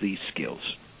mastered these skills.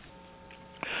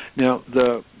 Now,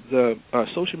 the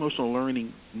social-emotional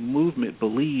learning movement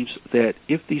believes that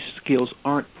if these skills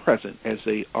aren't present, as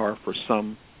they are for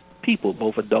some people,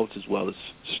 both adults as well as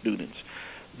students,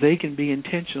 they can be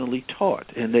intentionally taught,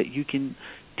 and that you can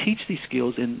teach these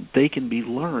skills and they can be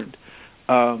learned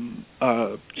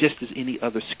just as any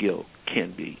other skill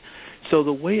can be. So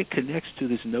the way it connects to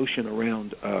this notion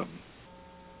around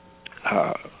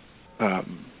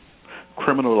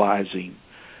criminalizing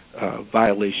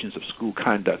violations of school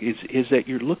conduct is that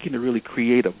you're looking to really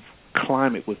create a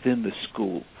climate within the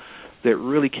school that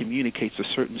really communicates a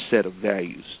certain set of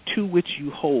values to which you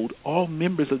hold all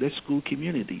members of that school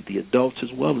community, the adults as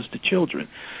well as the children,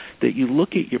 that you look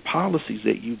at your policies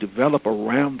that you develop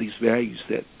around these values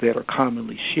that are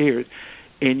commonly shared,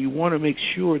 and you want to make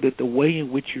sure that the way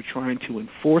in which you're trying to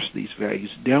enforce these values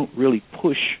don't really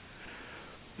push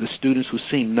the students who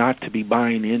seem not to be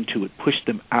buying into it, push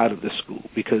them out of the school,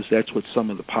 because that's what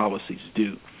some of the policies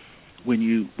do. When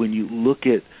you look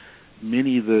at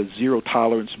many of the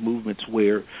zero-tolerance movements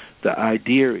where the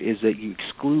idea is that you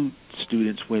exclude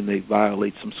students when they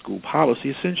violate some school policy,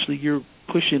 essentially you're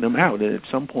pushing them out, and at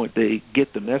some point they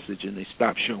get the message and they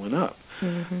stop showing up.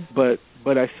 Mm-hmm.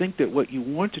 But I think that what you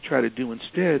want to try to do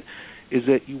instead is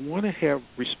that you want to have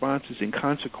responses and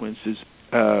consequences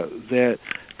that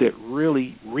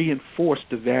really reinforce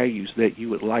the values that you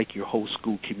would like your whole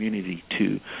school community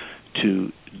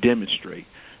to demonstrate.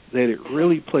 That it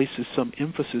really places some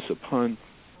emphasis upon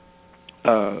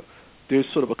there's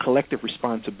sort of a collective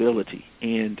responsibility,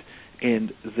 and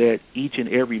that each and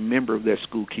every member of that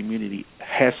school community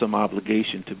has some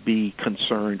obligation to be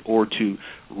concerned or to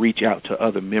reach out to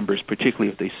other members,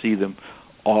 particularly if they see them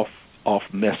off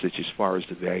message as far as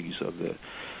the values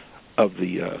of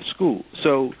the school.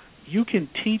 So you can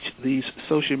teach these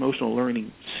social-emotional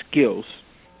learning skills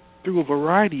through a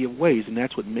variety of ways, and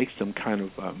that's what makes them kind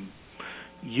of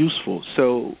useful,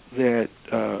 so that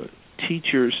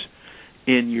teachers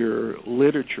in your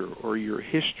literature or your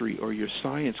history or your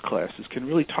science classes can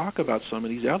really talk about some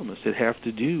of these elements that have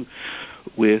to do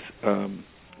with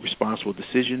responsible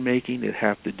decision making, that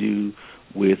have to do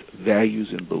with values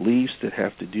and beliefs, that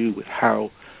have to do with how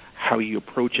you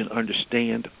approach and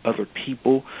understand other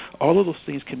people. All of those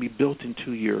things can be built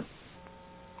into your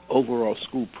overall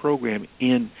school program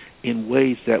in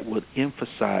ways that would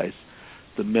emphasize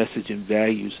the message and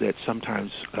values that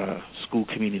sometimes school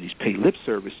communities pay lip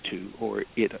service to, or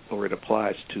it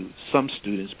applies to some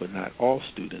students but not all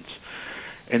students.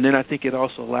 And then I think it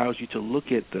also allows you to look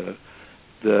at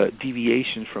the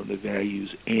deviations from the values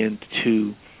and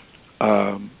to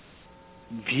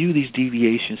view these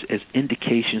deviations as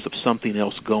indications of something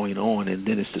else going on, and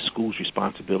then it's the school's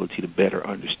responsibility to better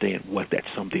understand what that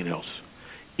something else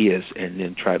is and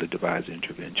then try to devise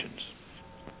interventions.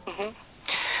 Mm-hmm.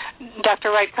 Dr.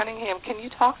 Wright Cunningham, can you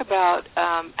talk about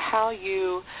how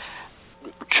you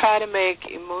try to make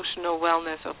emotional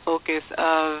wellness a focus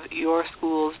of your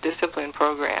school's discipline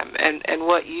program, and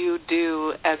what you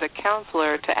do as a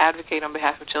counselor to advocate on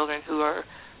behalf of children who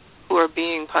are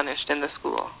being punished in the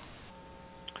school?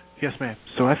 Yes, ma'am.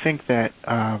 So I think that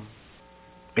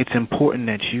it's important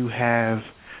that you have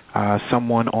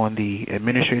someone on the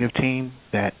administrative team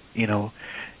that,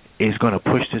 is going to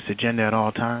push this agenda at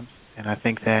all times. And I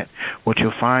think that what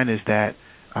you'll find is that,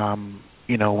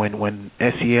 when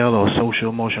SEL or social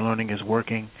emotional learning is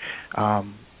working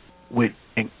with,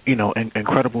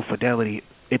 incredible fidelity,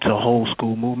 it's a whole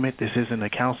school movement. This isn't a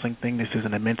counseling thing. This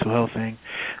isn't a mental health thing.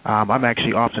 I'm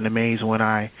actually often amazed when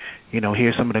I,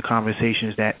 hear some of the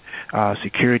conversations that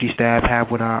security staff have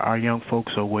with our young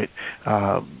folks, or with,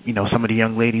 some of the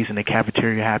young ladies in the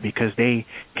cafeteria have, because they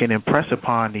can impress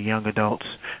upon the young adults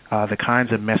the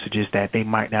kinds of messages that they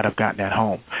might not have gotten at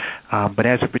home. But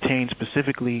as it pertains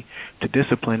specifically to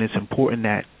discipline, it's important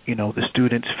that, the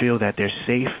students feel that they're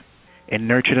safe and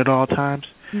nurtured at all times.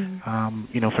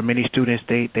 Mm-hmm. For many students,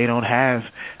 they don't have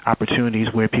opportunities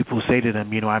where people say to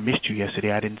them, I missed you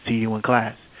yesterday. I didn't see you in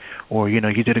class. Or, you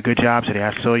did a good job today.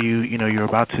 I saw you, you're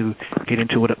about to get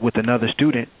into it with another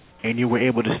student, and you were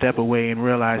able to step away and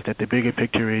realize that the bigger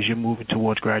picture is you're moving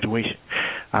towards graduation.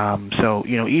 So,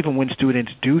 even when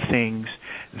students do things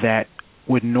that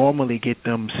would normally get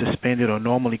them suspended or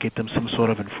normally get them some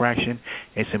sort of infraction,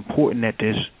 it's important that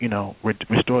there's,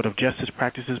 restorative justice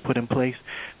practices put in place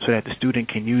so that the student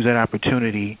can use that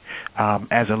opportunity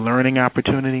as a learning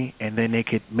opportunity, and then they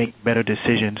could make better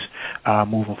decisions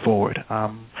moving forward.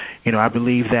 I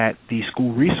believe that the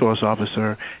school resource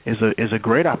officer is a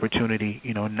great opportunity,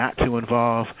 not to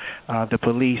involve the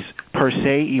police per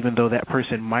se, even though that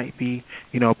person might be,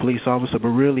 a police officer, but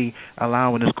really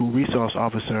allowing the school resource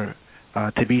officer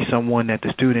to be someone that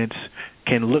the students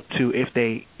can look to if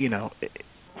they,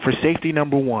 for safety,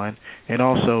 number one, and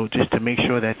also just to make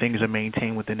sure that things are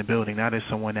maintained within the building, not as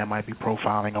someone that might be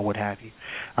profiling or what have you.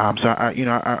 So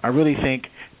I really think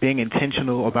being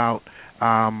intentional about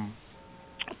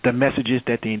the messages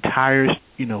that the entire,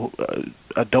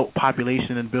 adult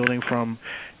population in the building, from,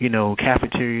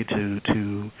 cafeteria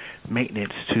to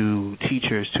maintenance to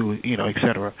teachers to, et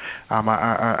cetera.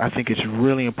 I think it's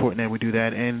really important that we do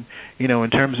that. And, in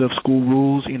terms of school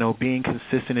rules, being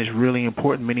consistent is really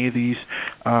important. Many of these,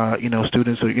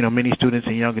 students, or, many students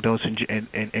and young adults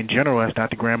in general, as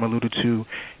Dr. Graham alluded to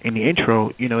in the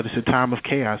intro, this is a time of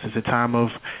chaos. It's a time of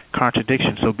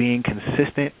contradiction. So being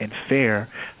consistent and fair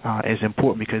is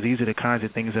important, because these are the kinds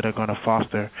of things that are going to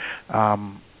foster,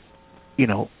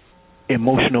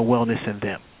 emotional wellness in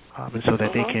them, and so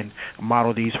that they can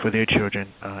model these for their children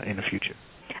in the future.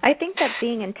 I think that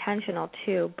being intentional,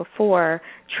 too, before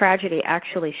tragedy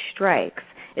actually strikes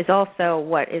is also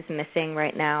what is missing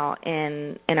right now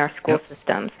in our school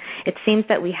systems. It seems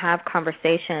that we have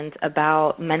conversations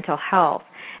about mental health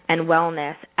and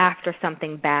wellness after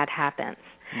something bad happens,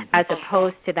 as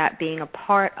opposed to that being a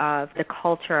part of the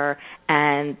culture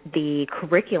and the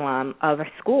curriculum of a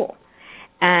school.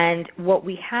 And what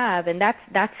we have, and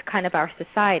that's kind of our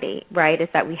society, right, is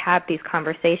that we have these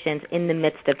conversations in the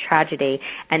midst of tragedy,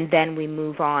 and then we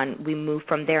move on. We move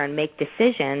from there and make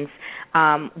decisions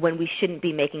when we shouldn't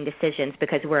be making decisions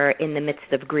because we're in the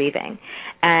midst of grieving.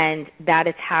 And that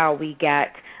is how we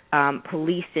get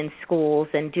police in schools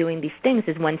and doing these things,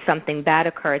 is when something bad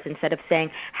occurs, instead of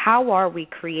saying, how are we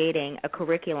creating a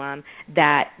curriculum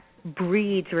that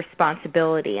breeds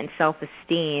responsibility and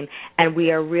self-esteem, and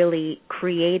we are really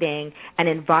creating an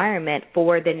environment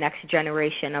for the next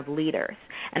generation of leaders.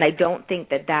 And I don't think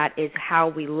that is how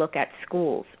we look at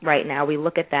schools right now. We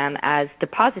look at them as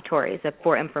depositories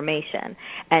for information,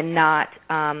 and not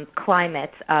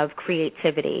climates of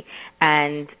creativity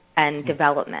and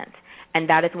development. And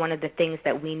that is one of the things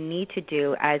that we need to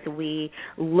do as we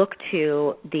look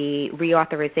to the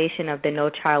reauthorization of the No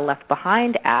Child Left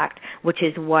Behind Act, which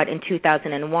is what in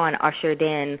 2001 ushered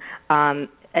in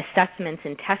assessments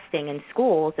and testing in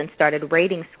schools and started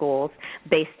rating schools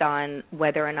based on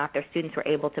whether or not their students were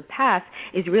able to pass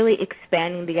is really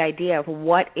expanding the idea of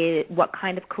what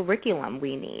kind of curriculum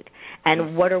we need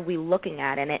and what are we looking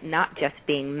at, and it not just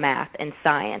being math and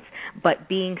science, but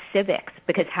being civics,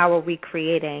 because how are we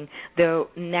creating the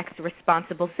next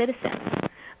responsible citizens,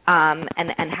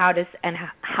 and how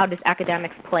does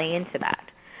academics play into that?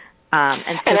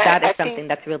 And so that is something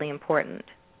that's really important.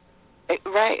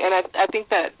 Right, and I think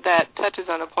that touches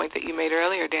on a point that you made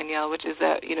earlier, Danielle, which is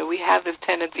that, we have this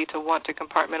tendency to want to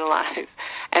compartmentalize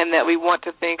and that we want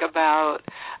to think about,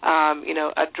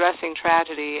 addressing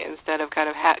tragedy instead of kind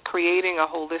of creating a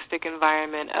holistic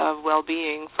environment of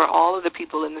well-being for all of the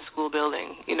people in the school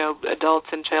building, adults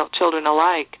and children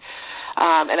alike.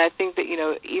 And I think that,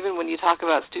 even when you talk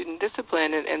about student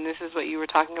discipline, and this is what you were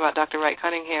talking about, Dr.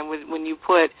 Wright-Cunningham, when you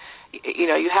put,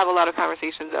 you have a lot of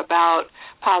conversations about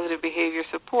positive behavior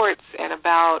supports and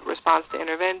about response to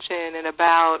intervention and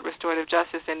about restorative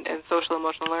justice and social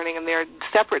emotional learning, and there are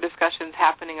separate discussions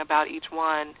happening about each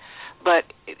one. But,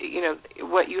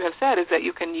 what you have said is that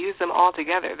you can use them all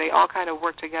together. They all kind of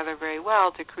work together very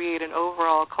well to create an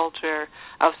overall culture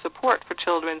of support for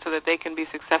children so that they can be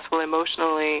successful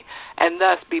emotionally and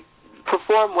thus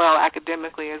perform well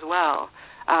academically as well.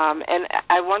 And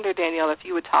I wonder, Danielle, if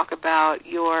you would talk about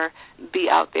your Be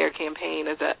Out There campaign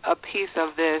as a piece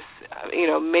of this,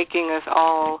 making us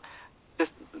all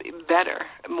just better,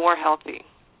 more healthy.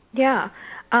 Yeah.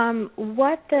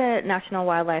 What the National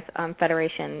Wildlife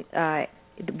Federation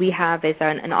we have is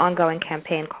an ongoing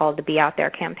campaign called the Be Out There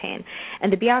campaign.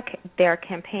 And the Be Out There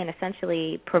campaign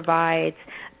essentially provides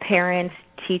parents,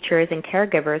 teachers, and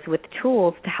caregivers with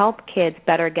tools to help kids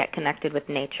better get connected with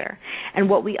nature. And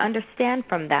what we understand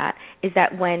from that is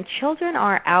that when children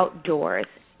are outdoors,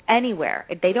 anywhere.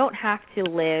 They don't have to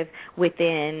live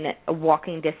within a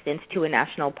walking distance to a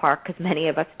national park, because many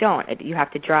of us don't. You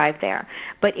have to drive there.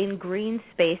 But in green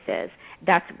spaces,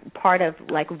 that's part of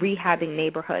like rehabbing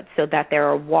neighborhoods so that they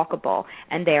are walkable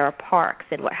and there are parks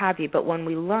and what have you. But when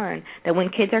we learn that when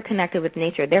kids are connected with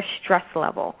nature, their stress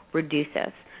level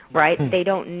reduces, right? They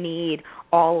don't need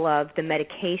all of the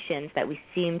medications that we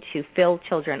seem to fill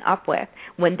children up with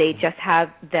when they just have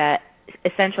that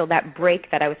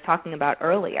break that I was talking about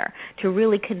earlier, to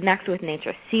really connect with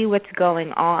nature, see what's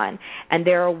going on, and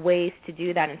there are ways to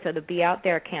do that. And so the Be Out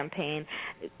There campaign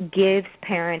gives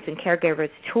parents and caregivers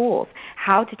tools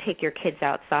how to take your kids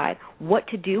outside, what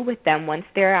to do with them once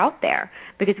they're out there,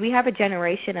 because we have a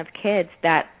generation of kids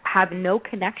that have no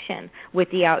connection with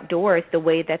the outdoors the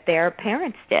way that their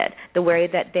parents did, the way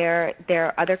that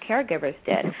their other caregivers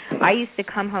did. I used to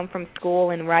come home from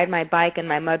school and ride my bike, and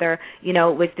my mother,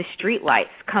 was the street lights.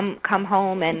 Come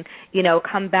home and,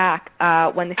 come back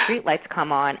when the street lights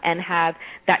come on, and have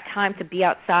that time to be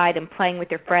outside and playing with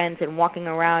your friends and walking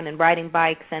around and riding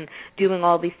bikes and doing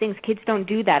all these things. Kids don't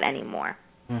do that anymore.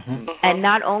 Mm-hmm. And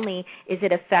not only is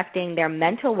it affecting their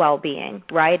mental well-being,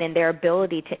 right, and their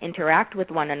ability to interact with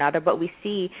one another, but we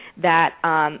see that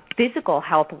physical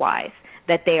health-wise,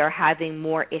 that they are having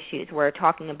more issues. We're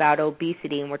talking about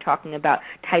obesity, and we're talking about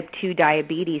type 2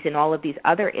 diabetes and all of these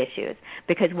other issues.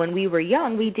 Because when we were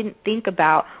young, we didn't think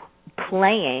about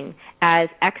playing as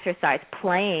exercise,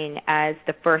 playing as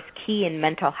the first key in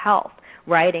mental health,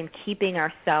 right, and keeping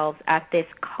ourselves at this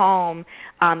calm,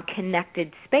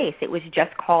 connected space. It was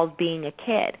just called being a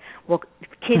kid. Well,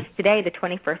 kids today, the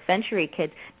 21st century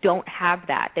kids, don't have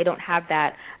that. They don't have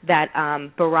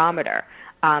that barometer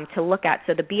to look at.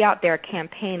 So the Be Out There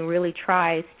campaign really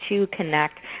tries to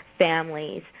connect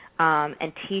families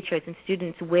and teachers and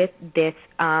students with this,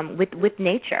 with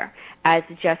nature as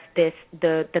just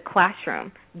the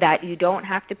classroom that you don't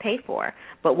have to pay for.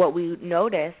 But what we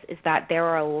notice is that there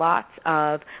are lots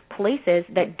of places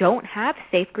that don't have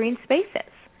safe green spaces.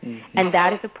 Mm-hmm. And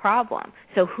that is a problem.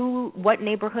 So what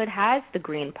neighborhood has the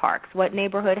green parks? What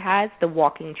neighborhood has the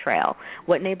walking trail?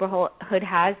 What neighborhood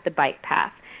has the bike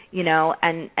path?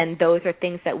 And those are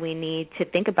things that we need to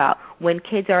think about. When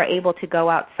kids are able to go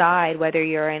outside, whether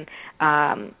you're in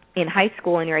high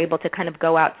school and you're able to kind of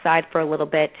go outside for a little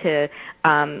bit to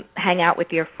hang out with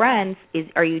your friends,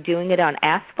 are you doing it on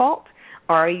asphalt,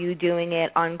 or are you doing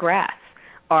it on grass?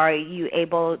 Are you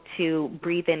able to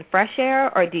breathe in fresh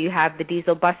air, or do you have the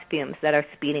diesel bus fumes that are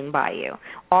speeding by you?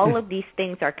 All of these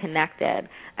things are connected,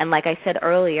 and like I said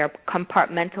earlier,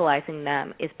 compartmentalizing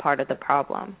them is part of the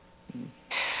problem.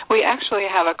 We actually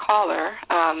have a caller.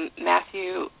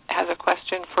 Matthew has a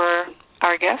question for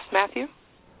our guest. Matthew?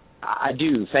 I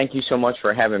do. Thank you so much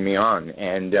for having me on.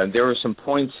 And there were some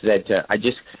points that I'm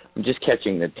just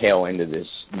catching the tail end of this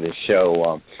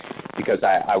show. because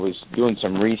I was doing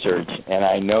some research, and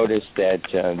I noticed that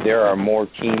there are more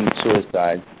teen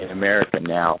suicides in America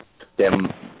now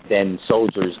than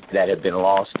soldiers that have been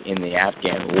lost in the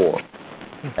Afghan war.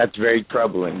 That's very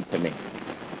troubling to me.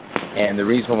 And the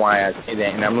reason why I say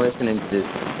that, and I'm listening to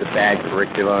the bad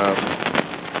curriculum,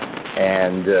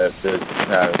 and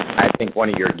I think one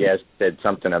of your guests said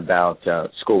something about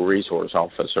school resource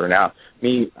officer. Now,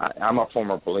 I'm a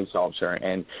former police officer,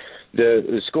 and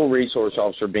the school resource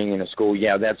officer being in a school,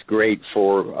 yeah, that's great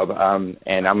for,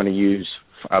 and I'm going to use,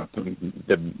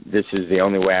 this is the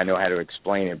only way I know how to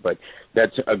explain it, but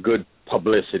that's a good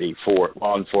publicity for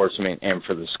law enforcement and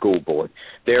for the school board.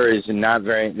 There is not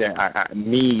very,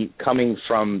 me coming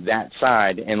from that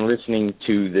side and listening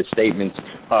to the statements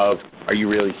of, are you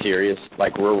really serious?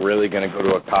 Like, we're really going to go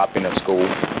to a cop in a school?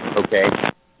 Okay.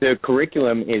 The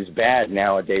curriculum is bad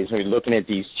nowadays. We're looking at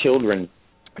these children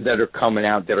that are coming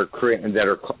out that are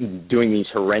doing these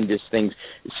horrendous things.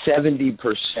 70%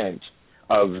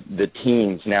 of the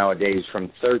teens nowadays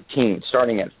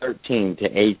starting at 13 to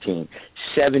 18,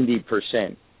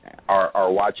 70%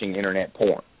 are watching internet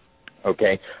porn.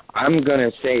 Okay? I'm going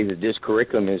to say that this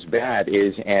curriculum is bad,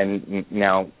 and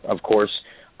now, of course,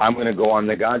 I'm going to go on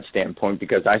the God standpoint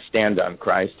because I stand on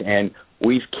Christ, and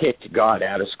we've kicked God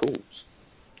out of schools.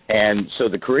 And so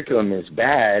the curriculum is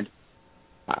bad.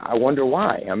 I wonder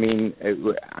why. I mean,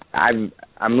 I'm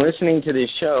listening to this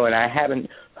show, and I haven't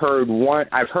heard one.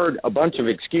 I've heard a bunch of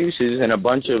excuses and a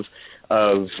bunch of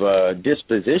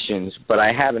dispositions, but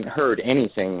I haven't heard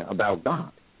anything about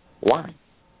God. Why?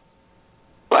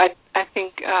 Well, I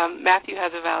think Matthew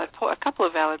has a couple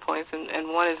of valid points, and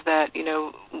one is that,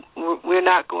 we're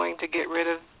not going to get rid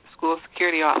of school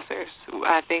security officers.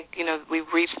 I think,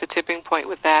 we've reached the tipping point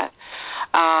with that.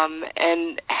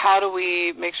 And how do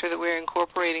we make sure that we're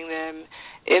incorporating them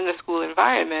in the school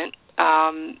environment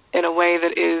in a way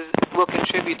that will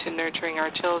contribute to nurturing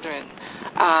our children?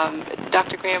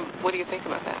 Dr. Graham, what do you think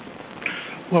about that?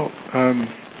 Well,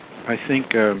 I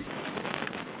think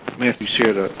Matthew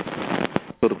shared a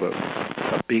sort of a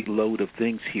big load of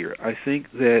things here. I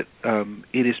think that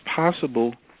it is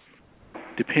possible,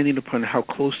 depending upon how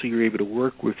closely you're able to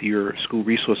work with your school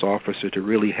resource officer, to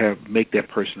really make that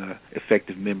person an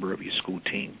effective member of your school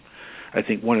team. I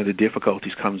think one of the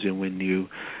difficulties comes in when you,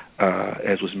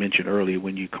 as was mentioned earlier,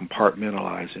 when you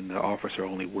compartmentalize and the officer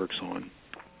only works on,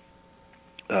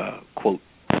 quote,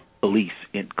 police,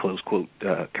 in close quote,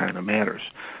 kind of matters.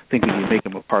 I think when you make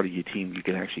them a part of your team, you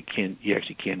actually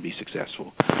can be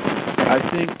successful. I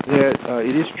think that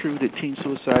it is true that teen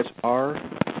suicides are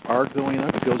going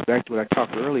up. It goes back to what I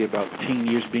talked earlier about teen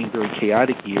years being very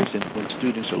chaotic years, and when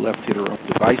students are left to their own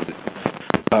devices,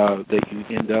 that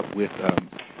you end up with,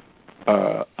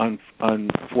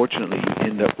 unfortunately, you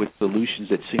end up with solutions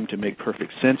that seem to make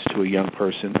perfect sense to a young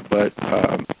person, but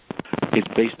it's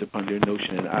based upon their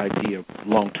notion and idea of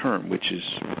long term, which is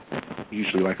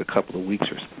usually like a couple of weeks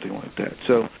or something like that.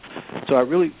 So I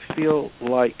really feel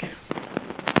like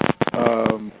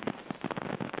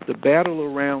the battle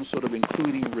around sort of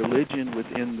including religion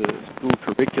within the school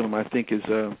curriculum, I think, is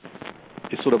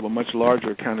sort of a much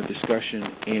larger kind of discussion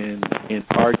and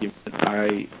argument.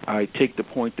 I take the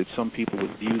point that some people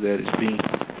would view that as being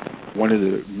one of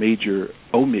the major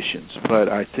omissions, but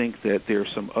I think that there are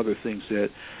some other things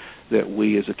that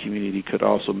we as a community could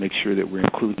also make sure that we're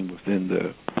including within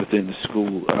the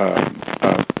school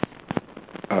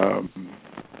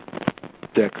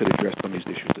that could address some of these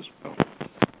issues as well.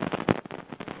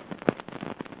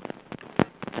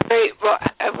 Great. Well,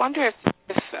 I wonder if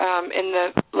in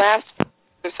the last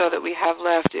or so that we have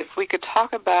left, if we could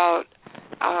talk about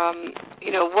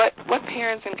what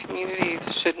parents and communities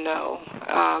should know.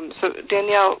 So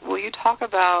Danielle, will you talk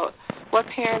about what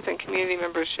parents and community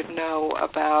members should know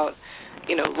about,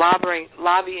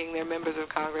 lobbying their members of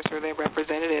Congress or their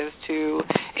representatives to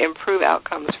improve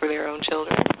outcomes for their own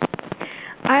children?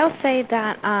 I'll say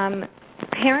that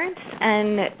parents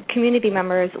and community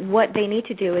members, what they need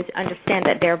to do is understand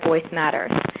that their voice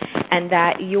matters and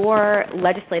that your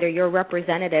legislator, your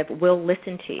representative, will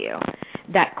listen to you,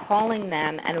 that calling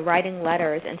them and writing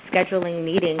letters and scheduling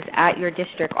meetings at your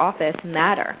district office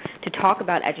matter to talk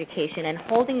about education and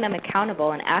holding them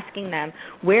accountable and asking them,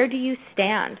 where do you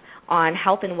stand on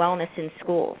health and wellness in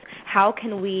schools? How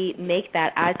can we make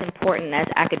that as important as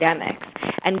academics?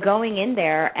 And going in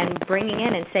there and bringing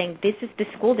in and saying, this is the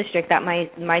school district that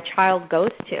my child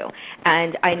goes to,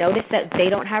 and I notice that they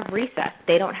don't have recess,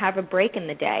 they don't have a break in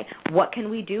the day. What can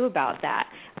we do about that?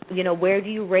 Where do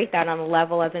you rate that on a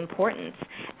level of importance?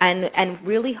 And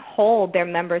really hold their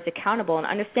members accountable and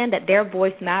understand that their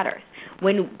voice matters.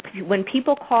 When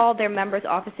people call their members'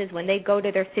 offices, when they go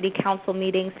to their city council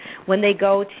meetings, when they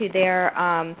go to their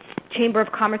Chamber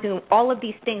of Commerce, all of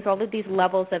these things, all of these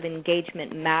levels of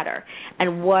engagement matter.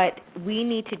 And what we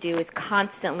need to do is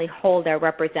constantly hold our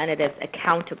representatives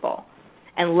accountable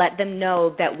and let them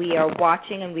know that we are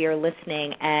watching and we are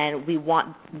listening, and we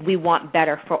want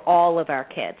better for all of our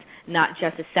kids, not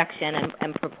just a section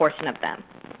and proportion of them.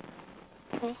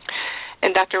 Mm-hmm.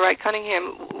 And Dr.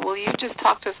 Wright-Cunningham, will you just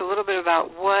talk to us a little bit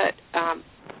about what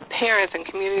parents and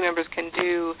community members can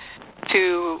do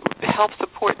to help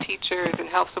support teachers and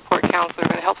help support counselors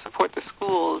and help support the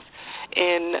schools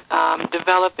in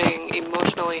developing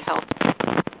emotionally healthy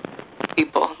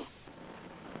people?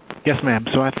 Yes, ma'am.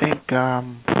 So I think the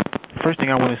first thing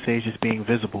I want to say is just being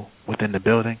visible within the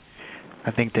building.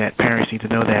 I think that parents need to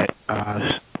know that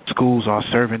schools are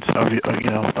servants of their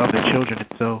children,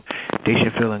 and so they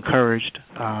should feel encouraged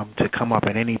to come up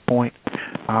at any point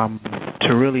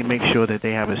to really make sure that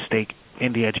they have a stake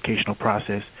in the educational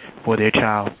process for their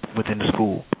child within the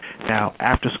school. Now,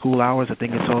 after school hours, I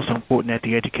think it's also important that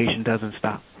the education doesn't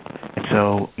stop. And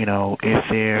so, if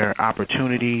there are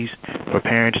opportunities for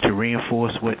parents to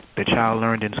reinforce what the child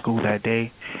learned in school that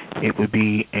day, it would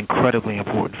be incredibly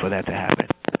important for that to happen.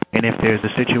 And if there's a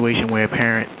situation where a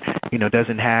parent,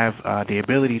 doesn't have the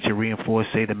ability to reinforce,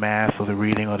 say, the math or the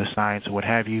reading or the science or what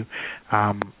have you,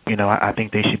 I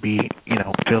think they should be,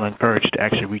 feel encouraged to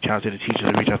actually reach out to the teachers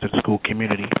and reach out to the school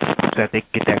community so that they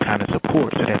get that kind of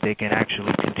support so that they can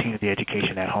actually continue the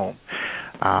education at home.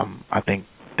 I think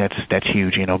that's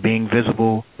huge, being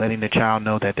visible, letting the child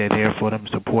know that they're there for them,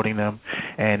 supporting them,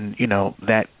 and,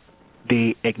 that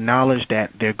they acknowledge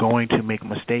that they're going to make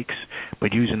mistakes,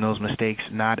 but using those mistakes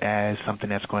not as something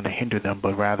that's going to hinder them,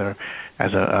 but rather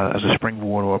as a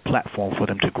springboard or a platform for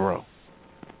them to grow.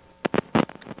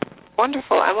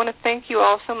 Wonderful. I want to thank you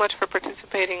all so much for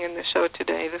participating in the show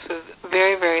today. This was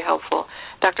very, very helpful.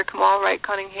 Dr. Kamal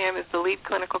Wright-Cunningham is the lead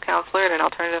clinical counselor at an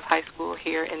alternative high school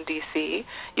here in D.C.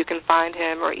 You can find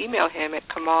him or email him at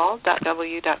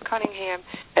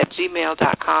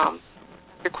kamal.w.cunningham@gmail.com.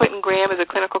 Dr. Quentin Graham is a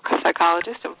clinical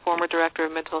psychologist and former director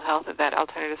of mental health at that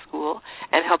alternative school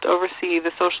and helped oversee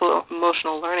the social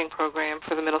emotional learning program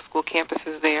for the middle school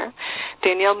campuses there.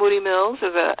 Danielle Moody Mills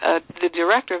is the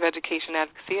director of education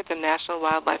advocacy at the National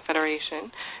Wildlife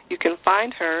Federation. You can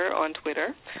find her on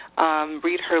Twitter,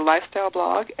 read her lifestyle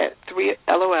blog at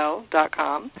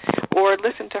 3lol.com, or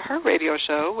listen to her radio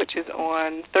show, which is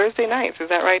on Thursday nights. Is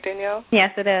that right, Danielle?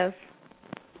 Yes, it is.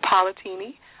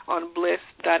 Palatini on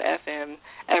bliss.fm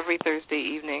every Thursday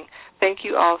evening. Thank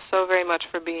you all so very much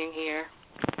for being here.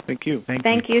 Thank you.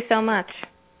 Thank you so much.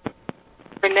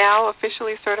 We're now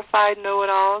officially certified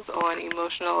know-it-alls on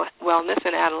emotional wellness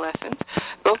in adolescents.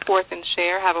 Go forth and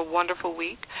share. Have a wonderful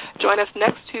week. Join us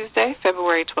next Tuesday,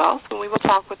 February 12th, when we will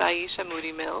talk with Aisha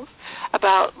Moody Mills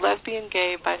about lesbian,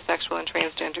 gay, bisexual, and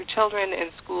transgender children in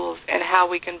schools and how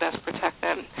we can best protect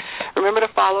them. Remember to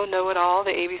follow Know-It-All,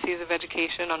 the ABCs of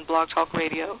Education on Blog Talk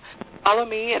Radio. Follow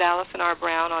me at Allison R.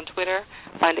 Brown on Twitter,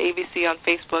 find ABC on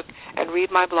Facebook, and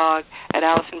read my blog at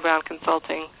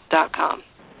AllisonBrownConsulting.com.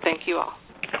 Thank you all.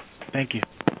 Thank you.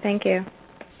 Thank you.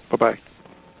 Bye-bye.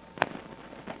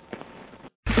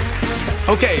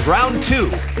 Okay, round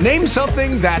two. Name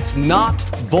something that's not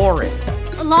boring.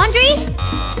 A laundry?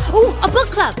 Ooh, a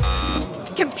book club.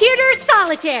 Computer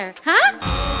solitaire, huh?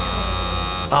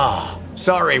 Ah,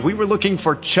 sorry, we were looking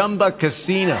for Chumba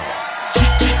Casino.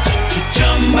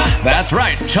 That's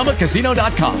right.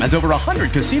 ChumbaCasino.com has over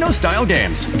 100 casino-style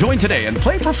games. Join today and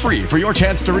play for free for your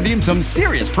chance to redeem some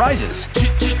serious prizes.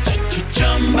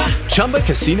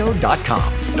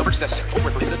 ChumbaCasino.com. No purchase necessary. Void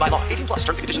where prohibited by law. 18+ terms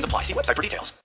and conditions apply. See website for details.